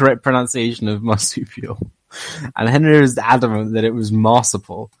this correct pronunciation of marsupial. And Henry was adamant that it was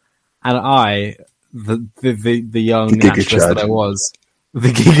marsupial. And I, the young naturalist that I was, the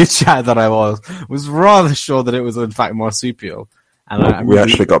Giga Chad that I was rather sure that it was in fact marsupial. And we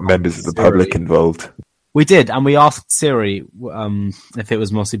actually got members of the public involved. We did, and we asked Siri if it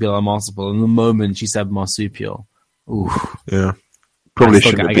was marsupial or marsupial, and the moment she said marsupial, ooh. Yeah. Probably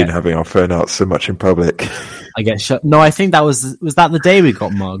shouldn't have been having our phone out so much in public. I get shut. No, I think that was that the day we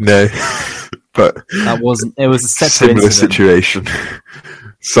got mugged? No, but that wasn't. It was a similar situation.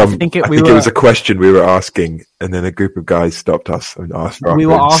 I think it was a question we were asking, and then a group of guys stopped us and asked for our We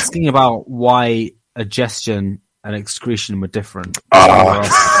were phones. asking about why digestion and excretion were different.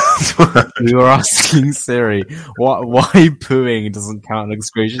 We were asking Siri why pooing doesn't count as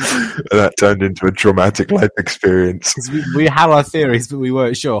excretion. And that turned into a traumatic life experience. We had our theories, but we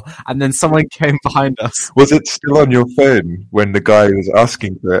weren't sure. And then someone came behind us. Was it still on your phone when the guy was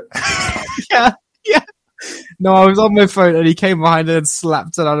asking for it? Yeah. No, I was on my phone, and he came behind it and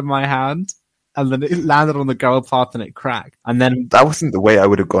slapped it out of my hand. And then it landed on the gravel path and it cracked. And then that wasn't the way I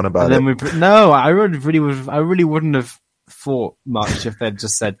would have gone about it. I really wouldn't have thought much if they'd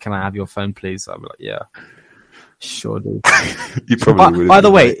just said, "Can I have your phone, please?" I'd be like, "Yeah, sure, dude." You probably would. By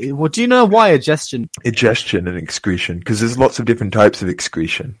the way, well, do you know why digestion and excretion? Because there's lots of different types of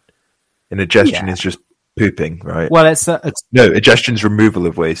excretion, and digestion is just pooping, right? Well, no, digestion's removal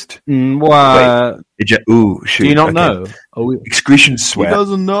of waste. Shoot. Do you not know? Excretion, sweat. He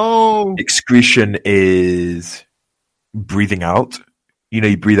doesn't know. Excretion is breathing out.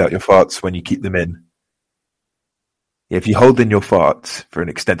 You breathe out your farts when you keep them in. If you hold in your farts for an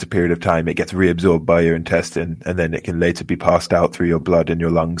extended period of time, it gets reabsorbed by your intestine, and then it can later be passed out through your blood and your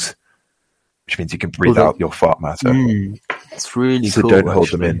lungs, which means you can breathe out your fart matter. It's really so cool. So don't hold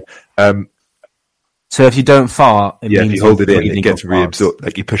them in. So if you don't fart, it means if you hold it in, it gets reabsorbed.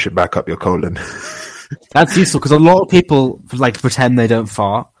 Like you push it back up your colon. That's useful because a lot of people like to pretend they don't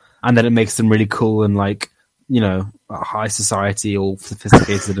fart, and then it makes them really cool and high society, all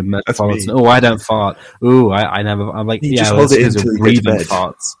sophisticated and metropolitan. Oh, I don't fart. Oh, I never. I'm like, just hold it until you get to bed.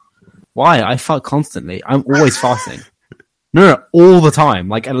 Farts. Why? I fart constantly. I'm always farting. No, all the time.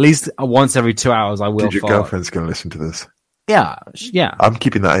 Like at least once every 2 hours, I will. Your fart. Girlfriend's going to listen to this. Yeah. I'm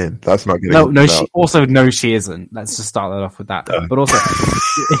keeping that in. That's not going to. She isn't. Let's just start that off with that. But also,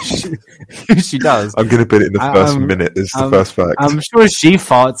 if she does. I'm going to put it in the first minute. This is the first fact. I'm sure she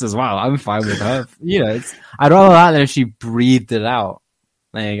farts as well. I'm fine with her. I'd rather that than if she breathed it out.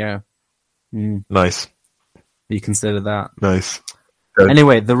 There you go. Nice. You consider that nice.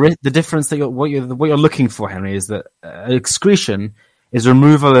 Anyway, the difference that what you're looking for, Henry, is that excretion is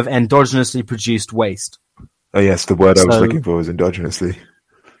removal of endogenously produced waste. Oh yes, the word I was looking for was endogenously.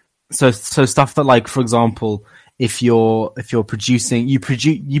 So stuff that, like, for example, if you're producing, you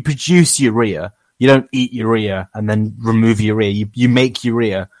produce urea. You don't eat urea and then remove urea. You make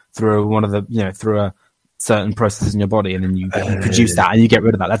urea through one of the through a certain process in your body, and then you produce that and you get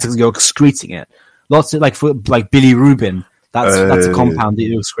rid of that. That's because you're excreting it. Lots of like bilirubin. That's a compound that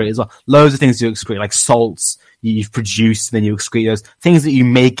you excrete as well. Loads of things you excrete, like salts you've produced, then you excrete those things that you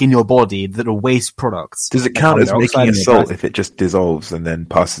make in your body that are waste products. Does it count as making a salt if it just dissolves and then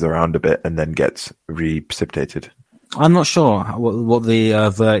passes around a bit and then gets reprecipitated? I'm not sure what the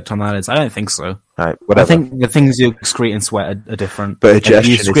verdict on that is. I don't think so. Right, I think the things you excrete and sweat are different. But you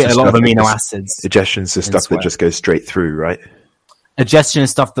excrete a lot of amino acids. Digestion's the stuff that just goes straight through, right? Digestion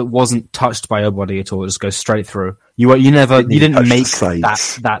is stuff that wasn't touched by your body at all. It just goes straight through. You didn't make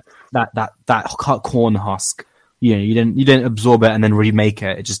that corn husk. You didn't absorb it and then remake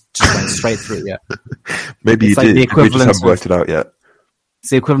it. It just went straight through. Yeah. Maybe you did. We just haven't worked it out yet. It's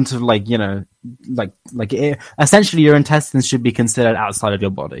the equivalent of essentially your intestines should be considered outside of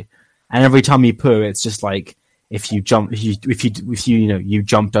your body. And every time you poo, it's just like if you jumped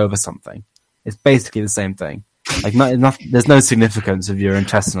over something. It's basically the same thing. Like there's no significance of your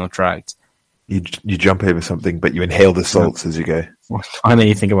intestinal tract. You jump over something, but you inhale the salts as you go. I know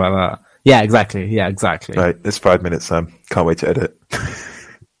you think about that. Yeah, exactly. Right, it's 5 minutes, Sam. Can't wait to edit.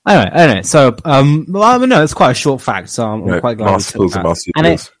 Anyway. So, no, it's quite a short fact. So I'm quite glad. Marsupials and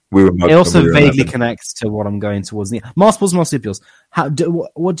marsupials. It also vaguely connects to what I'm going towards. Marsupials, marsupials.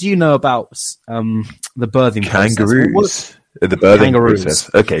 What do you know about the birthing kangaroos? Process? The birthing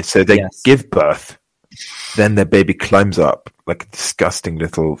process. Okay, so they give birth. Then their baby climbs up like a disgusting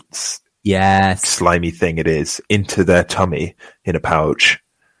little slimy thing it is into their tummy in a pouch.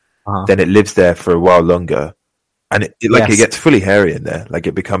 Uh-huh. Then it lives there for a while longer, and it gets fully hairy in there. Like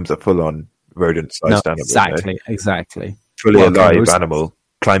it becomes a full-on rodent size No, animal. exactly. Fully alive animal,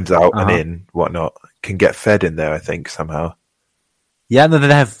 climbs out and in, whatnot, can get fed in there, I think, somehow. Yeah, no,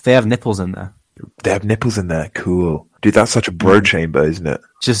 they have nipples in there. They have nipples in there, cool. Dude, that's such a bro chamber, isn't it?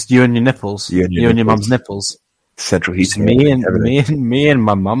 Just you and your nipples. You and your mum's nipples. Central heating. Me and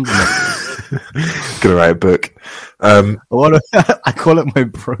my mum's nipples. Gonna write a book. I call it my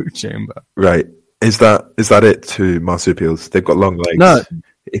bro chamber. Right. Is that it to marsupials? They've got long legs.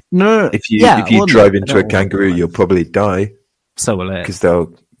 No. If you drive into a kangaroo, you'll probably die. So will it. Because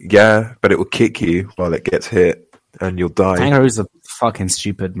but it will kick you while it gets hit, and you'll die. Kangaroos are fucking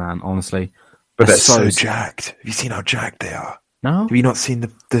stupid, man, honestly. But they're so jacked. Have you seen how jacked they are? No. Have you not seen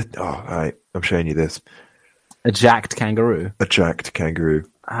the oh, all right. I'm showing you this. A jacked kangaroo? A jacked kangaroo.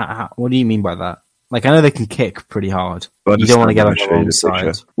 What do you mean by that? Like, I know they can kick pretty hard. But you don't want to get on the wrong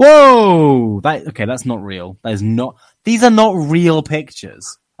side. Whoa! That's not real. That is not... These are not real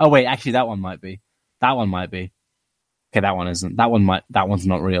pictures. Oh, wait, actually, that one might be. Okay, that one isn't. That one's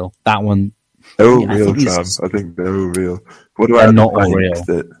not real. That one... They're all real, Tom. I think they're all real. What do they're not all real.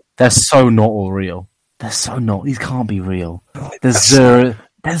 They're so not all real. They're so not... These can't be real.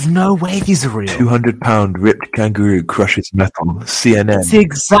 There's no way these are real. 200-pound ripped kangaroo crushes metal. CNN. It's the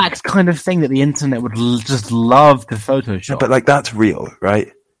exact kind of thing that the internet would just love to Photoshop. No, but that's real,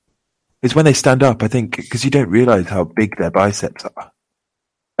 right? It's when they stand up, I think, because you don't realize how big their biceps are.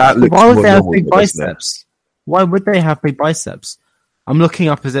 Why would they have big biceps? Why would they have big biceps? I'm looking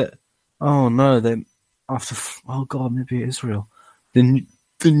up. Is it? Oh no! Oh god, maybe it is real. The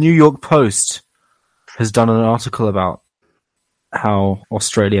New York Post has done an article about how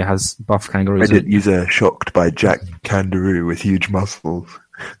Australia has buff kangaroos. Reddit user shocked by jack kangaroo with huge muscles.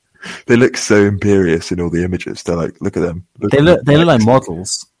 They look so imperious in all the images. They're like, look at them. They look like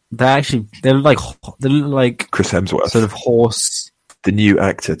models. They look like Chris Hemsworth, sort of horse. The new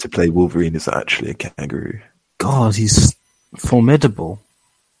actor to play Wolverine is actually a kangaroo. God, he's formidable.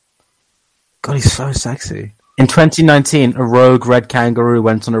 God, he's so sexy. In 2019, a rogue red kangaroo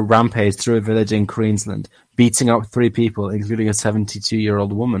went on a rampage through a village in Queensland, beating up 3 people, including a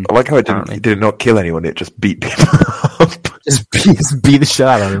 72-year-old woman. I like how it did not kill anyone, it just beat people up. Just beat the shit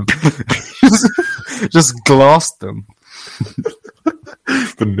out of them. just glassed them.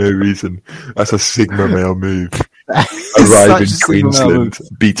 For no reason. That's a Sigma male move. Arrive in Queensland,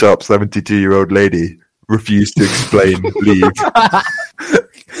 beat up 72-year-old lady, refuse to explain, leave.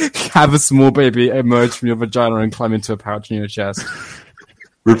 Have a small baby emerge from your vagina and climb into a pouch in your chest.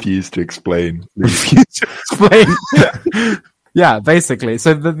 Refuse to explain. Refuse to explain. Yeah, basically.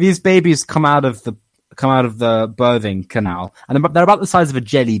 So these babies come out of the birthing canal, and they're about the size of a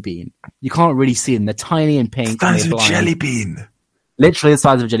jelly bean. You can't really see them. They're tiny and pink. The size of a jelly bean. Literally the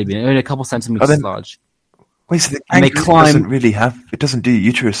size of a jelly bean, only a couple centimeters large. Wait, so the kangaroo it doesn't do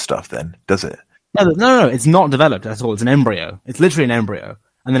uterus stuff then, does it? No, it's not developed at all. It's an embryo. It's literally an embryo.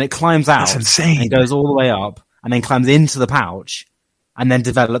 And then it climbs out. That's insane. And goes all the way up, and then climbs into the pouch, and then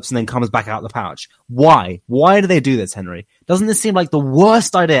develops, and then comes back out the pouch. Why? Why do they do this, Henry? Doesn't this seem like the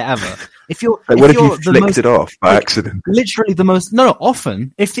worst idea ever? If you flicked it off by accident? Literally the most... No,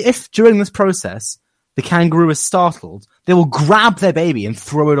 often, if during this process, the kangaroo is startled, they will grab their baby and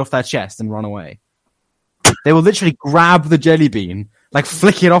throw it off their chest and run away. They will literally grab the jelly bean, like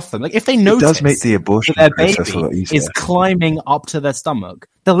flick it off them. Like if they notice it does make the abortion that their process a lot baby easier. is climbing up to their stomach,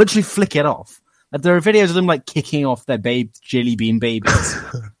 they'll literally flick it off. Like there are videos of them like kicking off their jelly bean babies,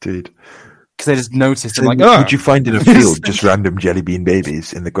 dude. Because they just noticed. So would you find in a field just random jelly bean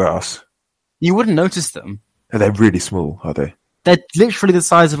babies in the grass? You wouldn't notice them. They're really small, are they? They're literally the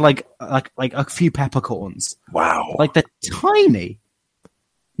size of like a few peppercorns. Wow! Like they're tiny.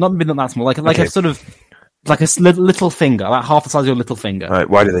 Not that small. Like a sort of. Like a little finger, like half the size of your little finger. Right,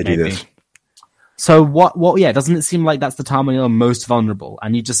 why do they do this? So yeah, doesn't it seem like that's the time when you're most vulnerable,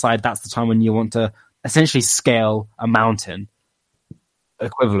 and you decide that's the time when you want to essentially scale a mountain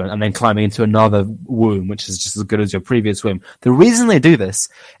equivalent and then climbing into another womb, which is just as good as your previous womb. The reason they do this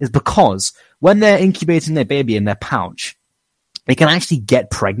is because when they're incubating their baby in their pouch, they can actually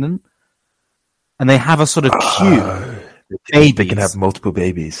get pregnant, and they have a sort of cube. They can have multiple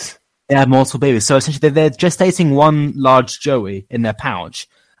babies. They have multiple babies. So essentially they're gestating one large Joey in their pouch,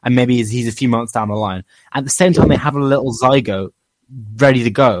 and maybe he's a few months down the line. At the same time, they have a little zygote ready to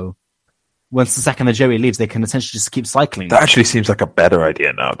go. Once the second the Joey leaves, they can essentially just keep cycling. That actually seems like a better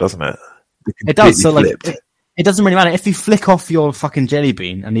idea now, doesn't it? It does. So it doesn't really matter. If you flick off your fucking jelly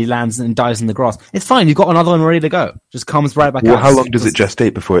bean and he lands and dies in the grass, it's fine. You've got another one ready to go. Just comes right back out. How long does it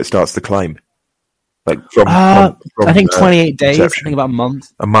gestate before it starts to climb? Like from I think 28 days. inception. I think about a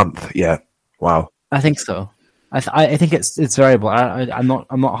month. A month, yeah. Wow. I think so. I think it's variable. I'm not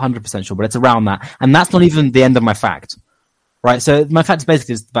 100% sure, but it's around that, and that's not even the end of my fact. Right, so my fact is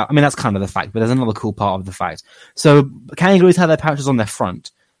basically just about, I mean, that's kind of the fact, but there's another cool part of the fact. So kangaroos have their pouches on their front.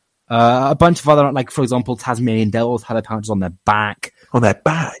 A bunch of other, like, for example, Tasmanian devils have their pouches on their back. On their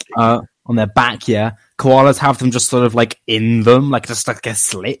back? On their back, yeah. Koalas have them just sort of, like, in them, like, just like a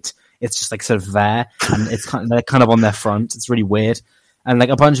slit. It's just, like, sort of there, and they're kind of on their front. It's really weird. And, like,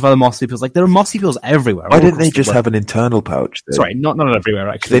 a bunch of other marsupials, like, there are marsupials everywhere. Why didn't they just have an internal pouch, though? Sorry, not everywhere,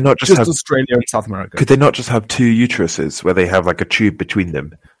 actually. Could they not just have Australia and South America? Could they not just have two uteruses where they have, like, a tube between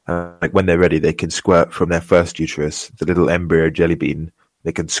them? Like, when they're ready, they can squirt from their first uterus, the little embryo jellybean.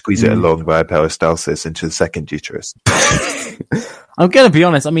 They can squeeze it along via peristalsis into the second uterus. I'm going to be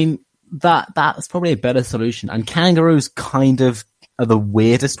honest. I mean, that's probably a better solution. And kangaroos kind of are the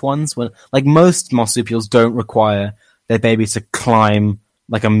weirdest ones. When, like, most marsupials don't require their baby to climb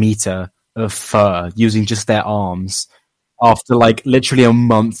like a meter of fur using just their arms. After, like, literally a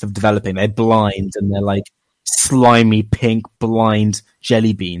month of developing, they're blind and they're like slimy pink blind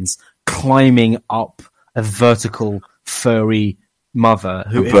jelly beans climbing up a vertical furry mother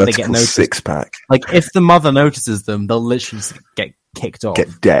who, if they get noticed, 6-pack. Like, if the mother notices them, they'll literally just get kicked off,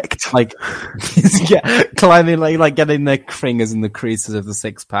 get decked, like climbing, like getting their fingers in the creases of the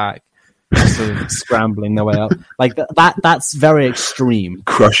 6-pack, sort of scrambling their way up. Like that's very extreme.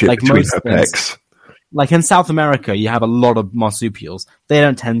 Crush it like between her pecs. Like in South America, you have a lot of marsupials. They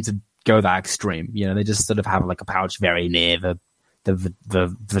don't tend to go that extreme. You know, they just sort of have like a pouch very near the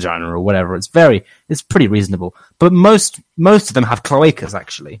vagina or whatever. It's pretty reasonable. But most of them have cloacas,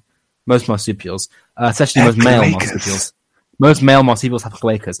 actually. Most marsupials, especially most male marsupials. Most male marsupials have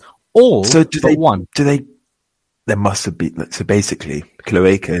cloacas. All but one. There must have been. So basically,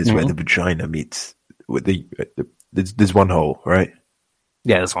 cloaca is where the vagina meets with there's one hole, right?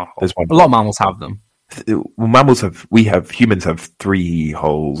 Yeah, there's one hole. A lot of mammals have them. Well, humans have 3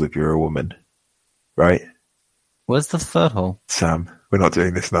 holes if you're a woman, right? Where's the third hole? Sam, we're not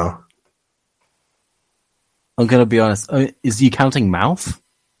doing this now. I'm going to be honest. Is you counting mouth?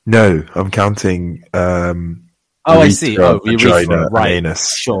 No, I'm counting I see. Vagina, right.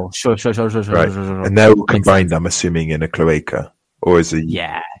 Anus. Sure. Right. And they're all combined, I'm assuming, in a cloaca. Or is it...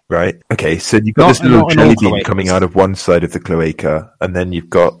 Yeah. Right? Okay, so you've got this little jelly bean coming out of one side of the cloaca, and then you've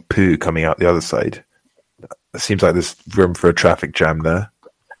got poo coming out the other side. It seems like there's room for a traffic jam there.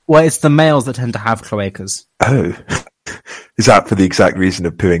 Well, it's the males that tend to have cloacas. Oh. Is that for the exact reason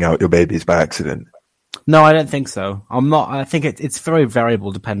of pooing out your babies by accident? No, I don't think so. I think it's very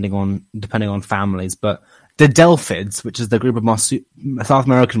variable depending on families, but the delphids, which is the group of South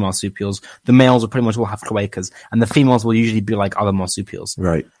American marsupials, the males will pretty much all have cloacas, and the females will usually be like other marsupials.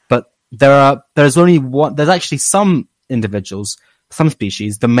 Right. But there's only one. There's actually some individuals, some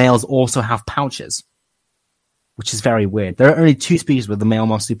species, the males also have pouches, which is very weird. There are only 2 species where the male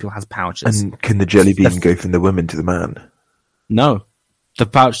marsupial has pouches. And can the jellybean go from the woman to the man? No. The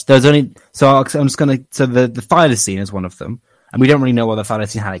pouch, there's only... So I'm just going to... So the thylacine is one of them. And we don't really know why the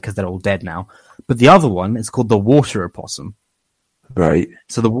thylacine had it because they're all dead now. But the other one is called the water opossum. Right.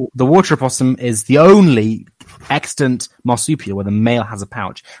 So the water opossum is the only extant marsupial where the male has a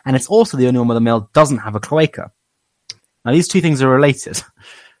pouch. And it's also the only one where the male doesn't have a cloaca. Now, these 2 things are related.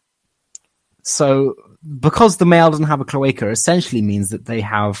 So, because the male doesn't have a cloaca, essentially means that they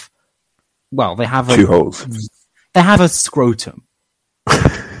have... Well, they have 2 holes. They have a scrotum.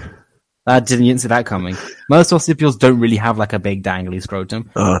 Didn't see that coming. Most marsupials don't really have like a big dangly scrotum.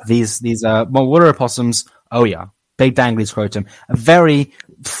 These water opossums, oh yeah, big dangly scrotum. A very,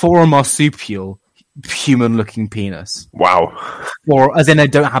 for a marsupial, human-looking penis. Wow. Or, as in, they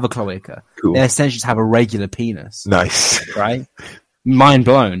don't have a cloaca. Cool. They essentially just have a regular penis. Nice. Right? Mind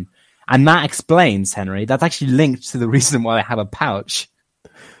blown. And that explains, Henry, that's actually linked to the reason why they have a pouch.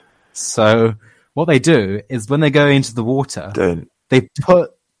 So, what they do is when they go into the water, they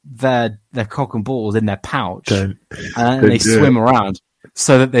put their cock and balls in their pouch and they swim around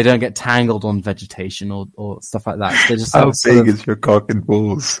so that they don't get tangled on vegetation or stuff like that. So just how big is your cock and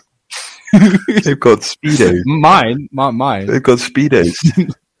balls? They've got Speedos. Mine. They've got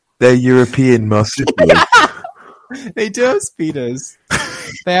Speedos. They're European marsupials. They do have Speedos.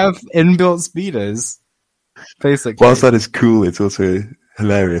 They have inbuilt Speedos, basically. Whilst that is cool, it's also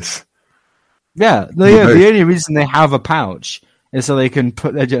hilarious. Yeah, the only reason they have a pouch is so they can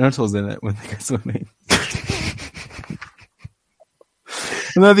put their genitals in it when they go swimming.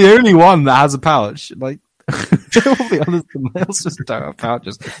 And they're the only one that has a pouch. Like, all the others, the males just don't have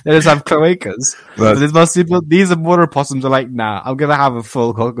pouches. They just have cloacas. But these water opossums are like, nah, I'm going to have a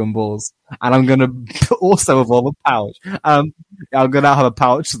full cock and balls. And I'm going to also evolve a pouch. I'm going to have a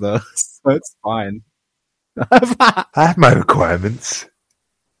pouch though, so it's fine. I have my requirements.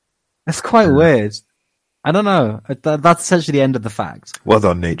 That's quite weird. I don't know. That's essentially the end of the fact. Well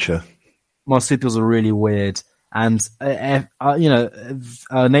done, nature. Marsupials are really weird. And,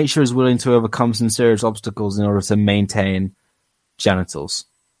 nature is willing to overcome some serious obstacles in order to maintain genitals.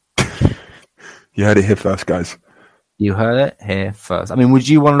 You heard it here first, guys. You heard it here first. I mean, would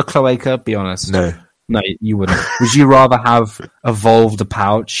you want a cloaca? Be honest. No. No, you wouldn't. Would you rather have evolved a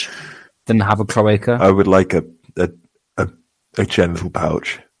pouch than have a cloaca? I would like a genital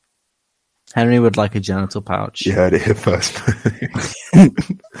pouch. Henry would like a genital pouch. You heard it here first. And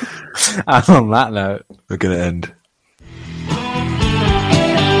on that note, we're going to end.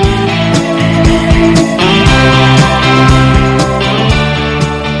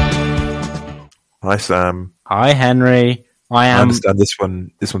 Hi, Sam. Hi, Henry. I understand this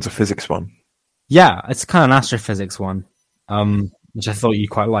one. This one's a physics one. Yeah, it's kind of an astrophysics one, which I thought you'd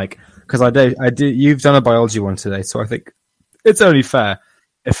quite like because I do. You've done a biology one today, so I think it's only fair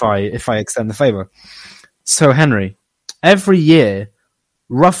if I extend the favor. So, Henry, every year,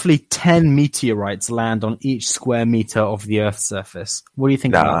 roughly 10 meteorites land on each square meter of the Earth's surface. What do you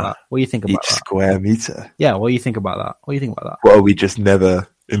think about that? What do you think about each square meter? Yeah, what do you think about that? What do you think about that? Well, we just never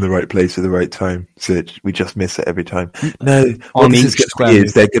in the right place at the right time, so we just miss it every time. No, on each square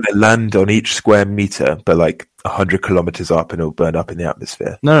meter. They're going to land on each square meter, but like 100 kilometers up, and it'll burn up in the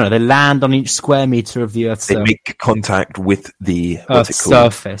atmosphere. No, they land on each square meter of the Earth's surface. They make contact with the Earth's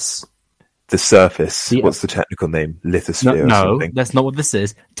surface. The surface. What's the technical name? Lithosphere or something? No, that's not what this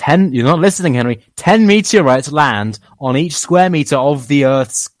is. 10. You're not listening, Henry. 10 meteorites land on each square meter of the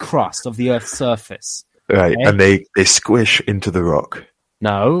Earth's crust, of the Earth's surface. Right, okay? And they squish into the rock.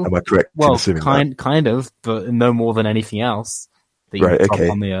 No. Am I correct? Well, kind of, but no more than anything else that you drop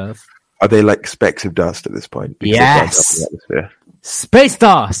on the Earth. Are they like specks of dust at this point? Yes. Space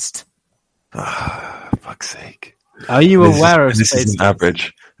dust. Fuck's sake. Are you aware of space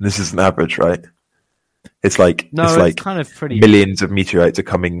dust? This is an average, right? It's like kind of pretty. Millions of meteorites are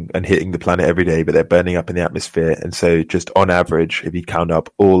coming and hitting the planet every day, but they're burning up in the atmosphere. And so, just on average, if you count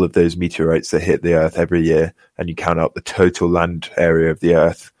up all of those meteorites that hit the Earth every year, and you count up the total land area of the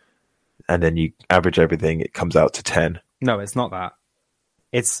Earth, and then you average everything, it comes out to 10. No, it's not that.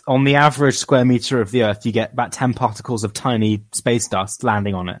 It's on the average square meter of the Earth, you get about 10 particles of tiny space dust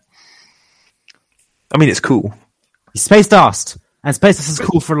landing on it. I mean, it's cool. Space dust! And space dust is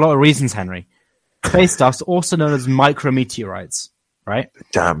cool for a lot of reasons, Henry.Space dust, also known as micrometeorites, right?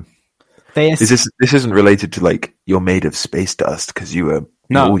 Damn. This isn't related to like you're made of space dust because you are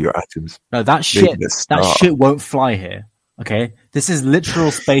all your atoms. No, that shit won't fly here. Okay, this is literal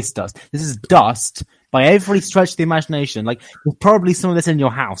space dust. This is dust by every stretch of the imagination. Like there's probably some of this in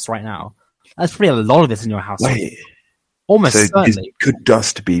your house right now. There's probably a lot of this in your house. Wait, almost certainly. Could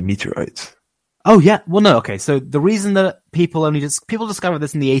dust be meteorites? Oh yeah, well no. Okay, so the reason that people discovered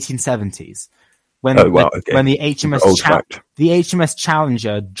this in the 1870s. When the HMS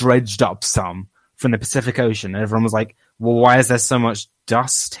Challenger dredged up some from the Pacific Ocean, and everyone was like, "Well, why is there so much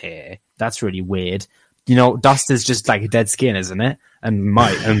dust here? That's really weird." You know, dust is just like dead skin, isn't it? And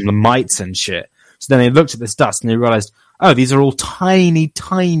the mites and shit. So then they looked at this dust and they realized, oh, these are all tiny,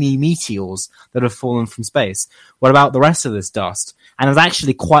 tiny meteors that have fallen from space. What about the rest of this dust? And there's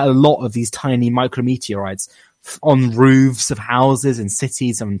actually quite a lot of these tiny micrometeorites on roofs of houses and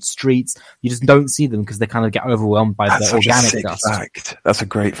cities and streets. You just don't see them because they kind of get overwhelmed by the organic dust. Fact. That's a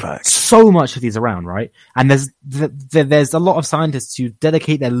great fact. So much of these around, right? And there's a lot of scientists who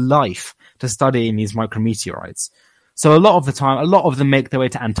dedicate their life to studying these micrometeorites. So a lot of them make their way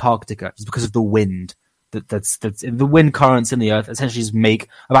to Antarctica just because of the wind. That's the wind currents in the Earth essentially just make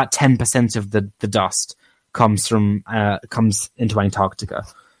about 10% of the dust comes into Antarctica.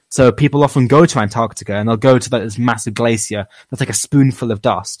 So people often go to Antarctica and they'll go to this massive glacier that's like a spoonful of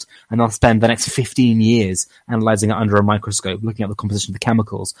dust, and they'll spend the next 15 years analyzing it under a microscope, looking at the composition of the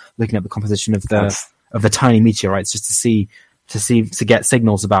chemicals, looking at the composition of the tiny meteorites, just to get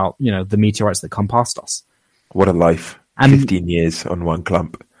signals about, you know, the meteorites that come past us. What a life! And 15 years on one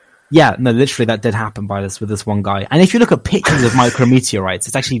clump. Yeah, no, literally that did happen with this one guy. And if you look at pictures of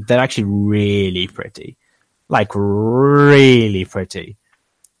micrometeorites, they're actually really pretty, like really pretty.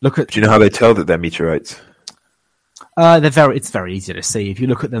 Do you know how they tell that they're meteorites? It's very easy to see. If you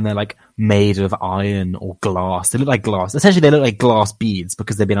look at them, they're like made of iron or glass. They look like glass. Essentially, they look like glass beads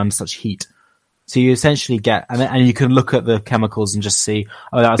because they've been under such heat. So you essentially get, and you can look at the chemicals and just see,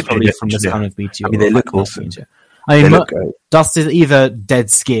 oh, that's probably from this kind of meteor. I mean, they look awesome. I mean, dust is either dead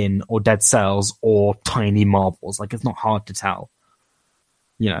skin or dead cells or tiny marbles. Like, it's not hard to tell.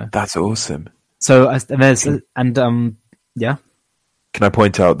 You know, that's awesome. So yeah. Can I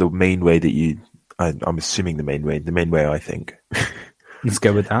point out the main way that you I'm assuming the main way, I think. Let's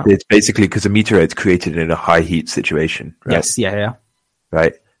go with that. It's basically because a meteorite's created in a high heat situation, right? Yes, yeah.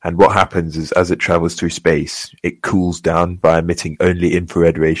 Right? And what happens is as it travels through space, it cools down by emitting only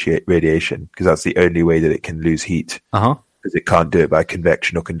infrared radiation, because that's the only way that it can lose heat. Uh-huh. Because it can't do it by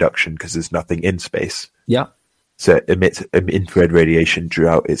convection or conduction because there's nothing in space. Yeah. So it emits infrared radiation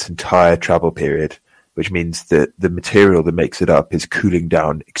throughout its entire travel period, which means that the material that makes it up is cooling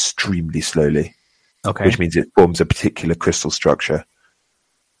down extremely slowly. Okay. Which means it forms a particular crystal structure.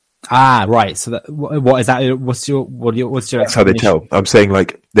 Ah, right. So what is that? What's your That's how they tell. I'm saying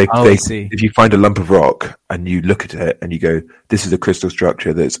like I see. if you find a lump of rock and you look at it and you go, this is a crystal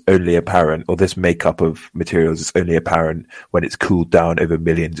structure that's only apparent, or this makeup of materials is only apparent when it's cooled down over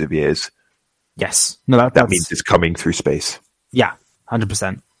millions of years. Yes. No, that means it's coming through space. Yeah, 100%.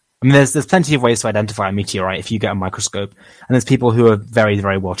 I mean, there's plenty of ways to identify a meteorite if you get a microscope, and there's people who are very,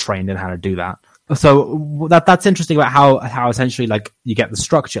 very well trained in how to do that. So that's interesting about how essentially like you get the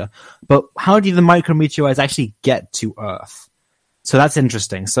structure, but how do the micrometeorites actually get to Earth? So that's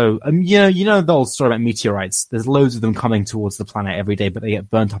interesting. So you know the old story about meteorites. There's loads of them coming towards the planet every day, but they get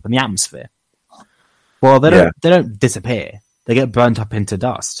burnt up in the atmosphere. Well, they don't disappear. They get burnt up into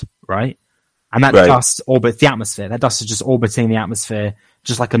dust, right? And that dust orbits the atmosphere. That dust is just orbiting the atmosphere,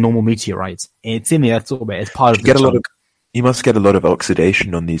 just like a normal meteorite. It's in the Earth's orbit. It's part of the chunk. You must get a lot of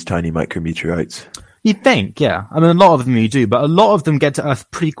oxidation on these tiny micrometeorites. You'd think, yeah. I mean, a lot of them you do, but a lot of them get to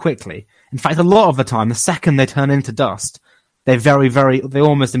Earth pretty quickly. In fact, a lot of the time, the second they turn into dust, they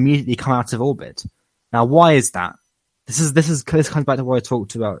almost immediately come out of orbit. Now, why is that? This comes back to what I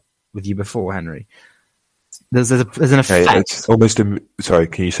talked about with you before, Henry. There's an effect. It's almost sorry,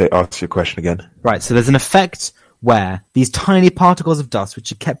 can you ask your question again? Right, so there's an effect where these tiny particles of dust,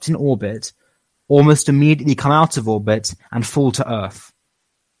 which are kept in orbit, almost immediately come out of orbit and fall to Earth.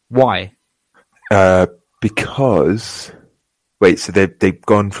 Why? Because so they've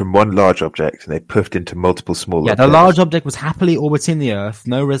gone from one large object and they puffed into multiple small objects. Yeah, the large object was happily orbiting the Earth,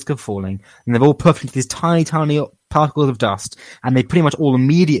 no risk of falling, and they've all puffed into these tiny, tiny particles of dust, and they pretty much all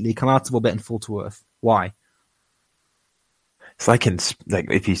immediately come out of orbit and fall to Earth. Why? It's like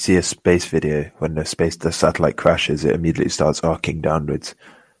if you see a space video, when the satellite crashes, it immediately starts arcing downwards.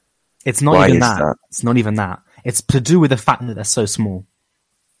 It's not even that. It's not even that. It's to do with the fact that they're so small.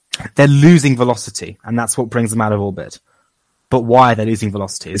 They're losing velocity, and that's what brings them out of orbit. But why are they losing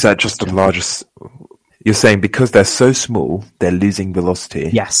velocity? Is that just the largest? You're saying because they're so small, they're losing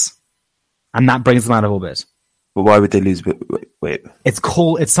velocity? Yes. And that brings them out of orbit. But why would they lose? Wait.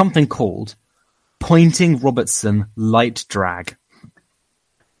 It's something called Poynting-Robertson light drag.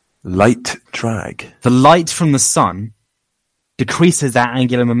 Light drag? The light from the sun decreases their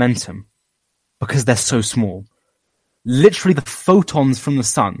angular momentum because they're so small. Literally, the photons from the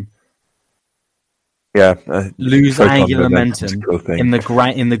sun lose angular momentum in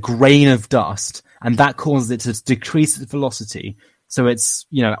the grain of dust, and that causes it to decrease its velocity. So its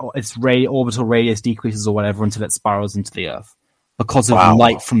orbital radius decreases or whatever until it spirals into the Earth because of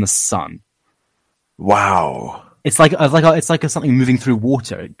light from the sun. Wow! It's like something moving through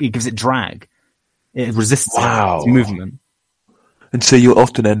water. It gives it drag. It resists its movement. And so you'll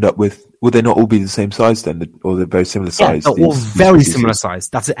often end up with, will they not all be the same size then, or they're very similar size? Yeah, they're all very similar size.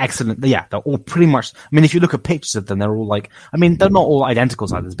 That's an excellent. Yeah, they're all pretty much. I mean, if you look at pictures of them, they're all like. I mean, they're not all identical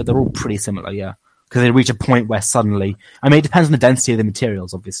sizes, but they're all pretty similar. Yeah, because they reach a point where suddenly. I mean, it depends on the density of the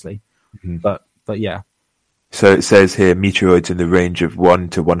materials, obviously, but yeah. So it says here, meteoroids in the range of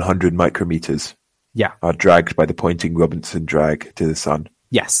 1 to 100 micrometers. Yeah, are dragged by the Poynting-Robertson drag to the sun.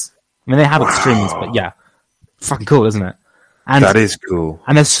 Yes, I mean they have extremes, but yeah, fucking cool, isn't it? And that is cool.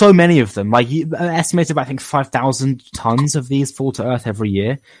 And there's so many of them. Like estimated about, I think, 5,000 tons of these fall to Earth every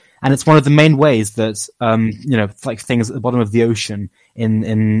year, and it's one of the main ways that like things at the bottom of the ocean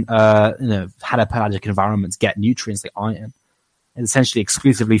in hadopelagic environments get nutrients like iron, and essentially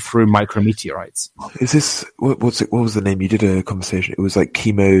exclusively through micrometeorites. Is this what was the name? You did a conversation. It was like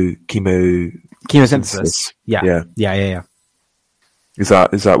chemosynthesis. Yeah. Is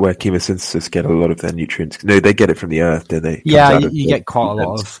that where chemosynthesis get a lot of their nutrients? No, they get it from the Earth, don't they? Yeah, you get quite a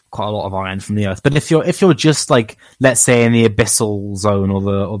lot of iron from the Earth. But if you're just like, let's say in the abyssal zone or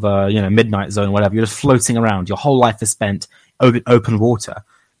the midnight zone or whatever, you're just floating around. Your whole life is spent open water.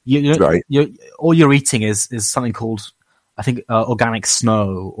 All you're eating is something called, I think, organic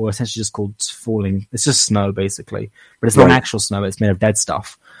snow, or essentially just called falling. It's just snow basically, but it's not actual snow. It's made of dead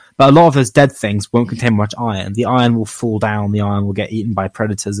stuff. But a lot of those dead things won't contain much iron. The iron will fall down. The iron will get eaten by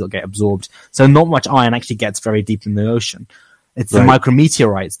predators. It'll get absorbed. So not much iron actually gets very deep in the ocean. It's the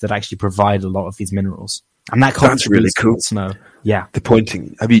micrometeorites that actually provide a lot of these minerals. And that's really cool. Snow. Yeah. The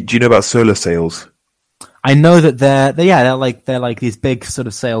pointing. Do you know about solar sails? I know that they're like these big sort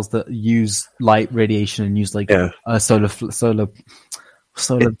of sails that use light radiation and use like solar.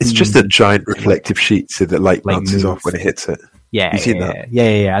 It's just a giant reflective sheet, so that light bounces off when it hits it. Yeah, you've seen that?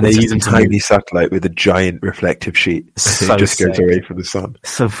 Yeah. And it's they use a tiny satellite with a giant reflective sheet. So it just sick. goes away from the sun.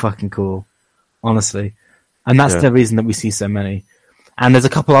 So fucking cool, honestly. And that's the reason that we see so many. And there's a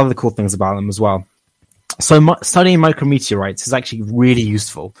couple other cool things about them as well. So studying micrometeorites is actually really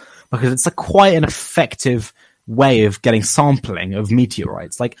useful because it's quite an effective way of getting sampling of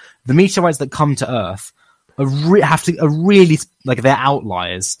meteorites. Like the meteorites that come to Earth are really like they're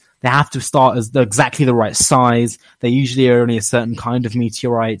outliers. They have to start as exactly the right size. They usually are only a certain kind of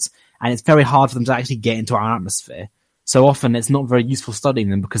meteorites, and it's very hard for them to actually get into our atmosphere. So often it's not very useful studying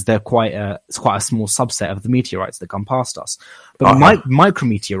them because they're quite a small subset of the meteorites that come past us. But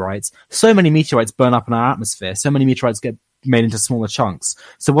micrometeorites, so many meteorites burn up in our atmosphere. So many meteorites get made into smaller chunks.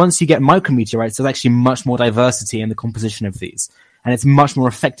 So once you get micrometeorites, there's actually much more diversity in the composition of these. And it's a much more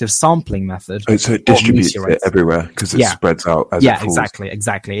effective sampling method. So it distributes it everywhere because it spreads out as it falls.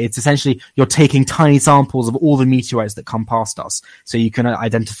 Exactly. It's essentially you're taking tiny samples of all the meteorites that come past us, so you can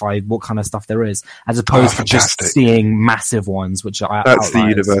identify what kind of stuff there is, as opposed to just seeing massive ones, which are That's outliers. The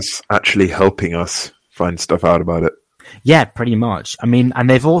universe actually helping us find stuff out about it. Yeah, pretty much. I mean, and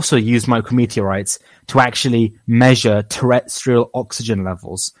they've also used micrometeorites to actually measure terrestrial oxygen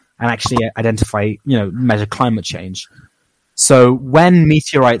levels and actually identify, measure climate change. So when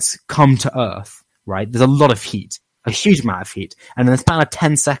meteorites come to Earth, right, there's a lot of heat, a huge amount of heat. And in the span of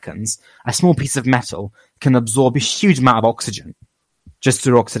 10 seconds, a small piece of metal can absorb a huge amount of oxygen just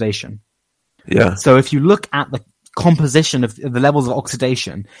through oxidation. Yeah. So if you look at the composition of the levels of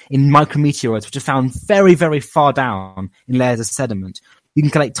oxidation in micrometeorites, which are found very, very far down in layers of sediment, you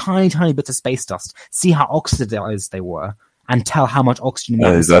can collect tiny, tiny bits of space dust, see how oxidized they were, and tell how much oxygen in the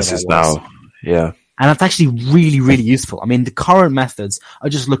atmosphere there was. Now. Yeah. And that's actually really, really useful. I mean, the current methods are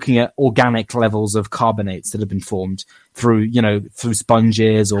just looking at organic levels of carbonates that have been formed through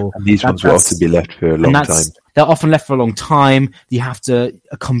sponges or... And these ones will often be left for a long time. They're often left for a long time. You have to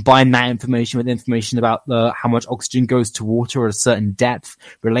combine that information with information about how much oxygen goes to water at a certain depth,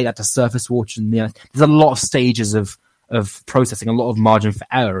 relate that to surface water. And there's a lot of stages of processing, a lot of margin for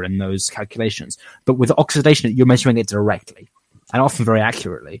error in those calculations. But with oxidation, you're measuring it directly and often very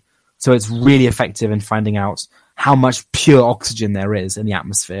accurately. So it's really effective in finding out how much pure oxygen there is in the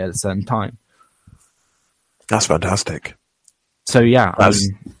atmosphere at a certain time. That's fantastic. So yeah. I've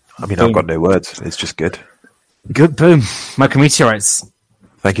got no words. It's just good. Good, boom. Micrometeorites.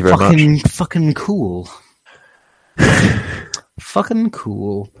 Thank you very much. Fucking cool. Fucking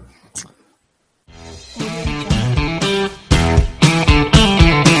cool.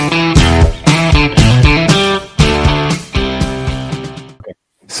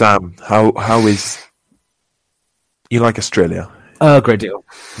 Sam, how is... You like Australia? A great deal.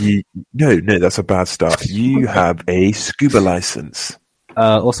 No, that's a bad start. You have a scuba license.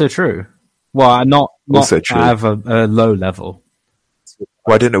 Also true. Well, not also true. I have a low level.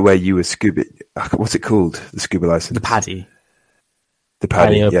 Well, I don't know where you were scuba... What's it called, the scuba license? The Paddy. The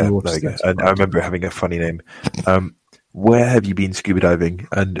Paddy, yeah. There we go. And I remember it having a funny name. Where have you been scuba diving?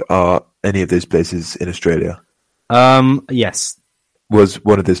 And are any of those places in Australia? Yes. Was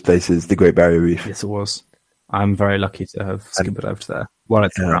one of those places the Great Barrier Reef? Yes, it was. I'm very lucky to have scuba dived there. Well,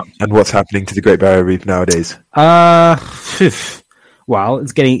 it's around. And what's happening to the Great Barrier Reef nowadays? Well,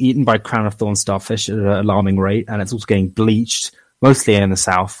 it's getting eaten by crown of thorn starfish at an alarming rate, and it's also getting bleached, mostly in the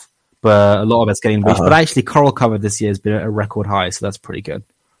south, but a lot of it's getting bleached. But actually, coral cover this year has been at a record high, so that's pretty good.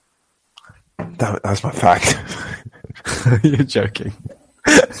 That's my fact. You're joking.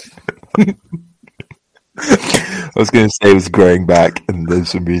 I was going to say it was growing back, and there's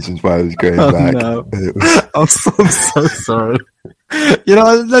some reasons why it was growing back. No. I'm so sorry.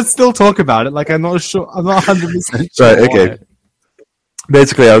 Let's still talk about it. Like, I'm not sure. I'm not 100% sure. Right, okay.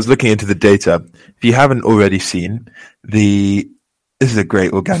 Basically, I was looking into the data. If you haven't already seen this is a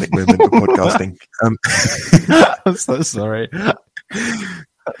great organic moment of podcasting. I'm so sorry.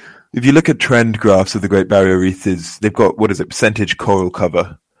 If you look at trend graphs of the Great Barrier Reef, they've got, percentage coral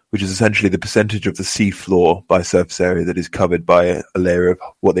cover, which is essentially the percentage of the sea floor by surface area that is covered by a layer of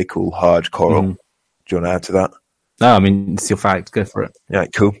what they call hard coral. Mm. Do you want to add to that? No, I mean, it's your fact. Go for it. Yeah,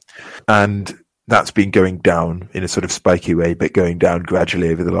 cool. And that's been going down in a sort of spiky way, but going down gradually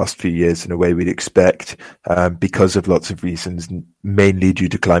over the last few years in a way we'd expect because of lots of reasons, mainly due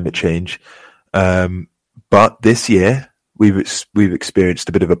to climate change. But this year, we've experienced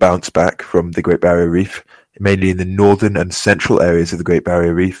a bit of a bounce back from the Great Barrier Reef, mainly in the northern and central areas of the Great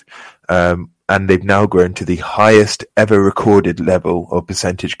Barrier Reef. And they've now grown to the highest ever recorded level of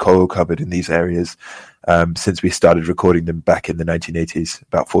percentage coral covered in these areas. since we started recording them back in the 1980s,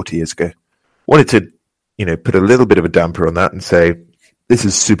 about 40 years ago. Wanted to, put a little bit of a damper on that and say, this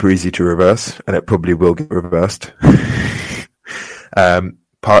is super easy to reverse, and it probably will get reversed.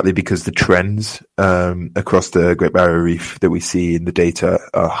 Partly because the trends across the Great Barrier Reef that we see in the data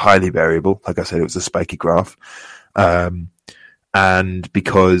are highly variable. Like I said, it was a spiky graph. And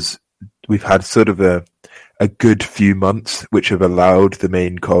because we've had sort of a good few months which have allowed the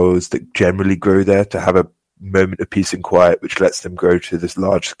main corals that generally grow there to have a moment of peace and quiet, which lets them grow to this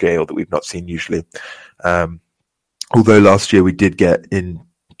large scale that we've not seen usually. Although last year we did get in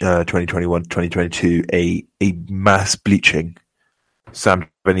 2021, 2022, a mass bleaching. Sam,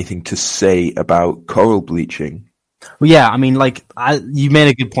 anything to say about coral bleaching? Well, yeah, I mean, you made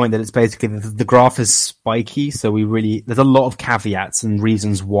a good point that it's basically the graph is spiky, so there's a lot of caveats and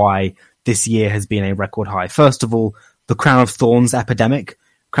reasons why this year has been a record high. First of all, the crown of thorns epidemic.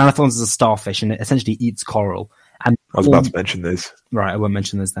 Crown of thorns is a starfish, and it essentially eats coral. And I was about to mention this. Right, I won't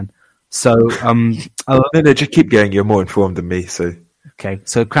mention this then. So, no, just keep going. You're more informed than me, so. Okay,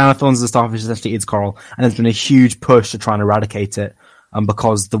 so crown of thorns is a starfish, essentially eats coral, and there's been a huge push to try and eradicate it.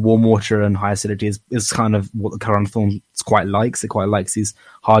 Because the warm water and high acidity is kind of what the crown of thorns quite likes. It quite likes these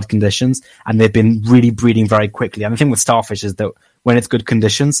hard conditions, and they've been really breeding very quickly. And the thing with starfish is that when it's good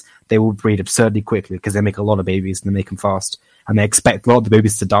conditions, they will breed absurdly quickly because they make a lot of babies and they make them fast, and they expect a lot of the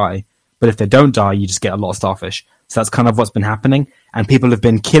babies to die. But if they don't die, you just get a lot of starfish. So that's kind of what's been happening, and people have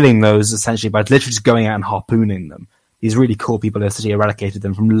been killing those essentially by literally just going out and harpooning them. These really cool people have essentially eradicated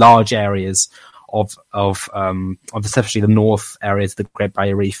them from large areas of especially the north areas of the Great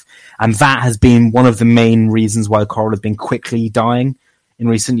Barrier Reef. And that has been one of the main reasons why coral has been quickly dying in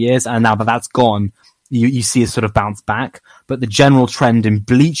recent years. And now that that's gone, you see a sort of bounce back. But the general trend in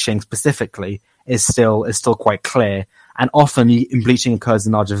bleaching specifically is still quite clear. And often bleaching occurs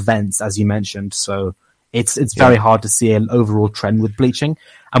in large events, as you mentioned. So it's very hard to see an overall trend with bleaching.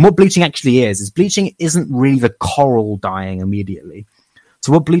 And what bleaching actually is bleaching isn't really the coral dying immediately.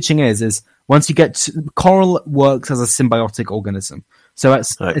 So what bleaching is once you get coral works as a symbiotic organism. So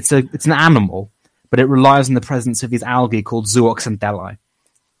it's an animal, but it relies on the presence of these algae called zooxanthellae.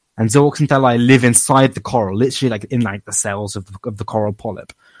 And zooxanthellae live inside the coral, literally in the cells of the coral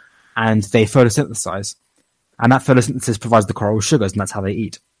polyp. And they photosynthesize. And that photosynthesis provides the coral with sugars, and that's how they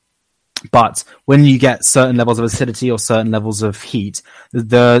eat. But when you get certain levels of acidity or certain levels of heat,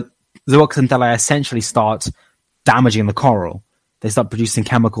 the zooxanthellae essentially start damaging the coral. They start producing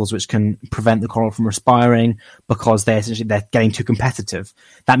chemicals which can prevent the coral from respiring because they're getting too competitive.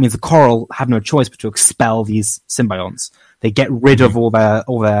 That means the coral have no choice but to expel these symbionts. They get rid of all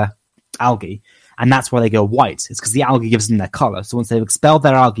their algae, and that's why they go white. It's because the algae gives them their color. So once they've expelled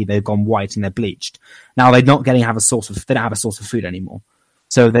their algae, they've gone white and they're bleached. Now they don't have a source of food anymore.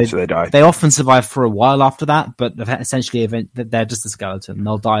 So they die. They often survive for a while after that, but essentially they're just a skeleton.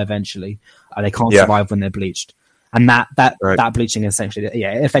 They'll die eventually. They can't survive when they're bleached. And that bleaching essentially,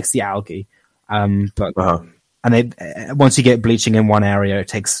 it affects the algae. And once you get bleaching in one area, it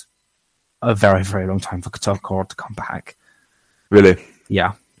takes a very, very long time for coral to come back. Really?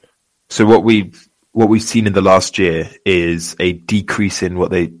 Yeah. So what we've seen in the last year is a decrease in what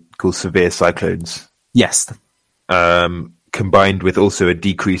they call severe cyclones. Yes. Combined with also a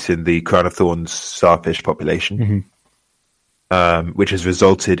decrease in the crown of thorns starfish population, which has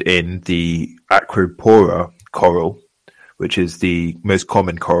resulted in the Acropora coral, which is the most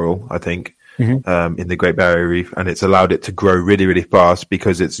common coral, I think, in the Great Barrier Reef, and it's allowed it to grow really, really fast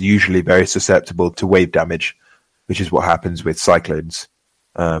because it's usually very susceptible to wave damage, which is what happens with cyclones,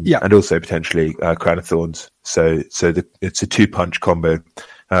 and also potentially crown of thorns. So it's a two-punch combo.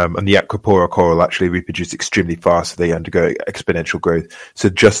 And the Acropora coral actually reproduce extremely fast. So they undergo exponential growth. So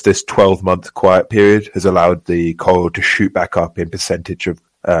just this 12-month quiet period has allowed the coral to shoot back up in percentage of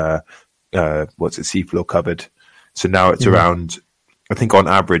seafloor covered. So now it's around, I think on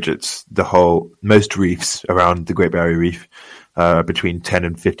average, it's most reefs around the Great Barrier Reef between 10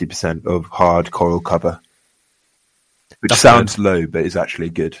 and 50% of hard coral cover, which sounds low, but is actually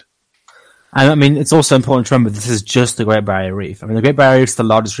good. And I mean, it's also important to remember this is just the Great Barrier Reef. I mean, the Great Barrier Reef is the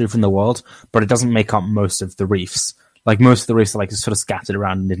largest reef in the world, but it doesn't make up most of the reefs. Like most of the reefs are sort of scattered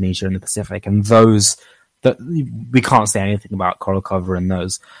around Indonesia and the Pacific, and those that we can't say anything about coral cover in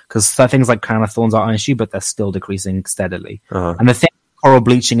those because things like crown of thorns are an issue, but they're still decreasing steadily. And the thing with coral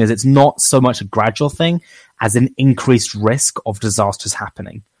bleaching is it's not so much a gradual thing as an increased risk of disasters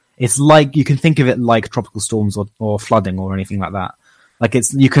happening. It's like you can think of it like tropical storms or flooding or anything like that.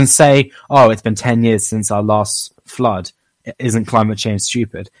 You can say, oh, it's been 10 years since our last flood. Isn't climate change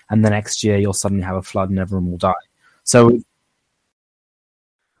stupid? And the next year you'll suddenly have a flood and everyone will die. So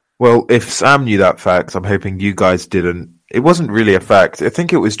Well, if Sam knew that fact, I'm hoping you guys didn't. It wasn't really a fact. I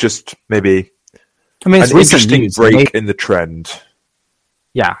think it was just maybe I mean, it's an recent interesting news. break in the trend.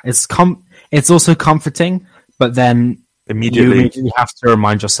 Yeah, it's also comforting, but then you immediately have to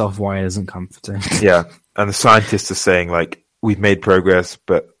remind yourself why it isn't comforting. Yeah, and the scientists are saying, like, we've made progress,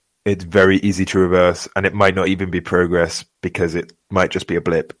 but it's very easy to reverse, and it might not even be progress because it might just be a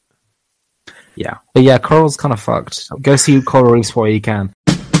blip. Yeah, but yeah, coral's kind of fucked. Go see coral reefs while you can.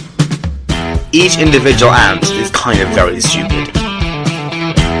 Each individual ant is kind of very stupid.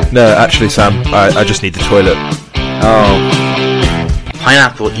 No, actually, Sam, I just need the toilet. Oh.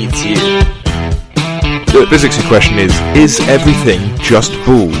 Pineapple eats you. The physics question is everything just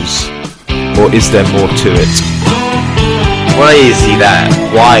balls? Or is there more to it? Why is he that?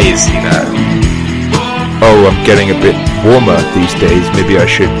 Why is he that? Oh, I'm getting a bit warmer these days. Maybe I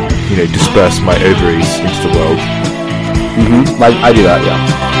should, disperse my ovaries into the world. Like, I do that, yeah.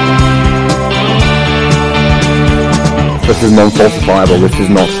 This is non-falsifiable, this is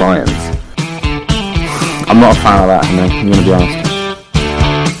not science. I'm not a fan of that, Henry, I'm gonna be honest.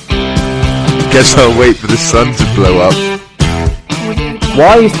 Guess I'll wait for the sun to blow up.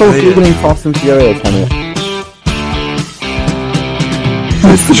 Why are you still googling Fast and Furious, Henry?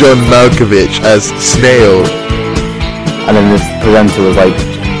 It's John Malkovich as Snail. And then this presenter was like,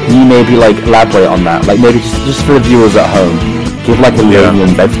 can you maybe elaborate on that? Like maybe just for the viewers at home, give a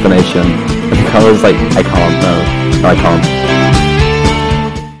layman's explanation. And I was like, I can't, no, I can't.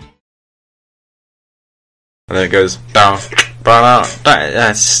 And then it goes down,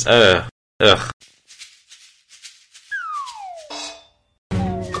 that's ugh.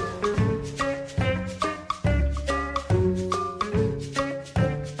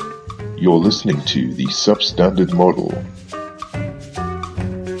 You're listening to the Substandard Model.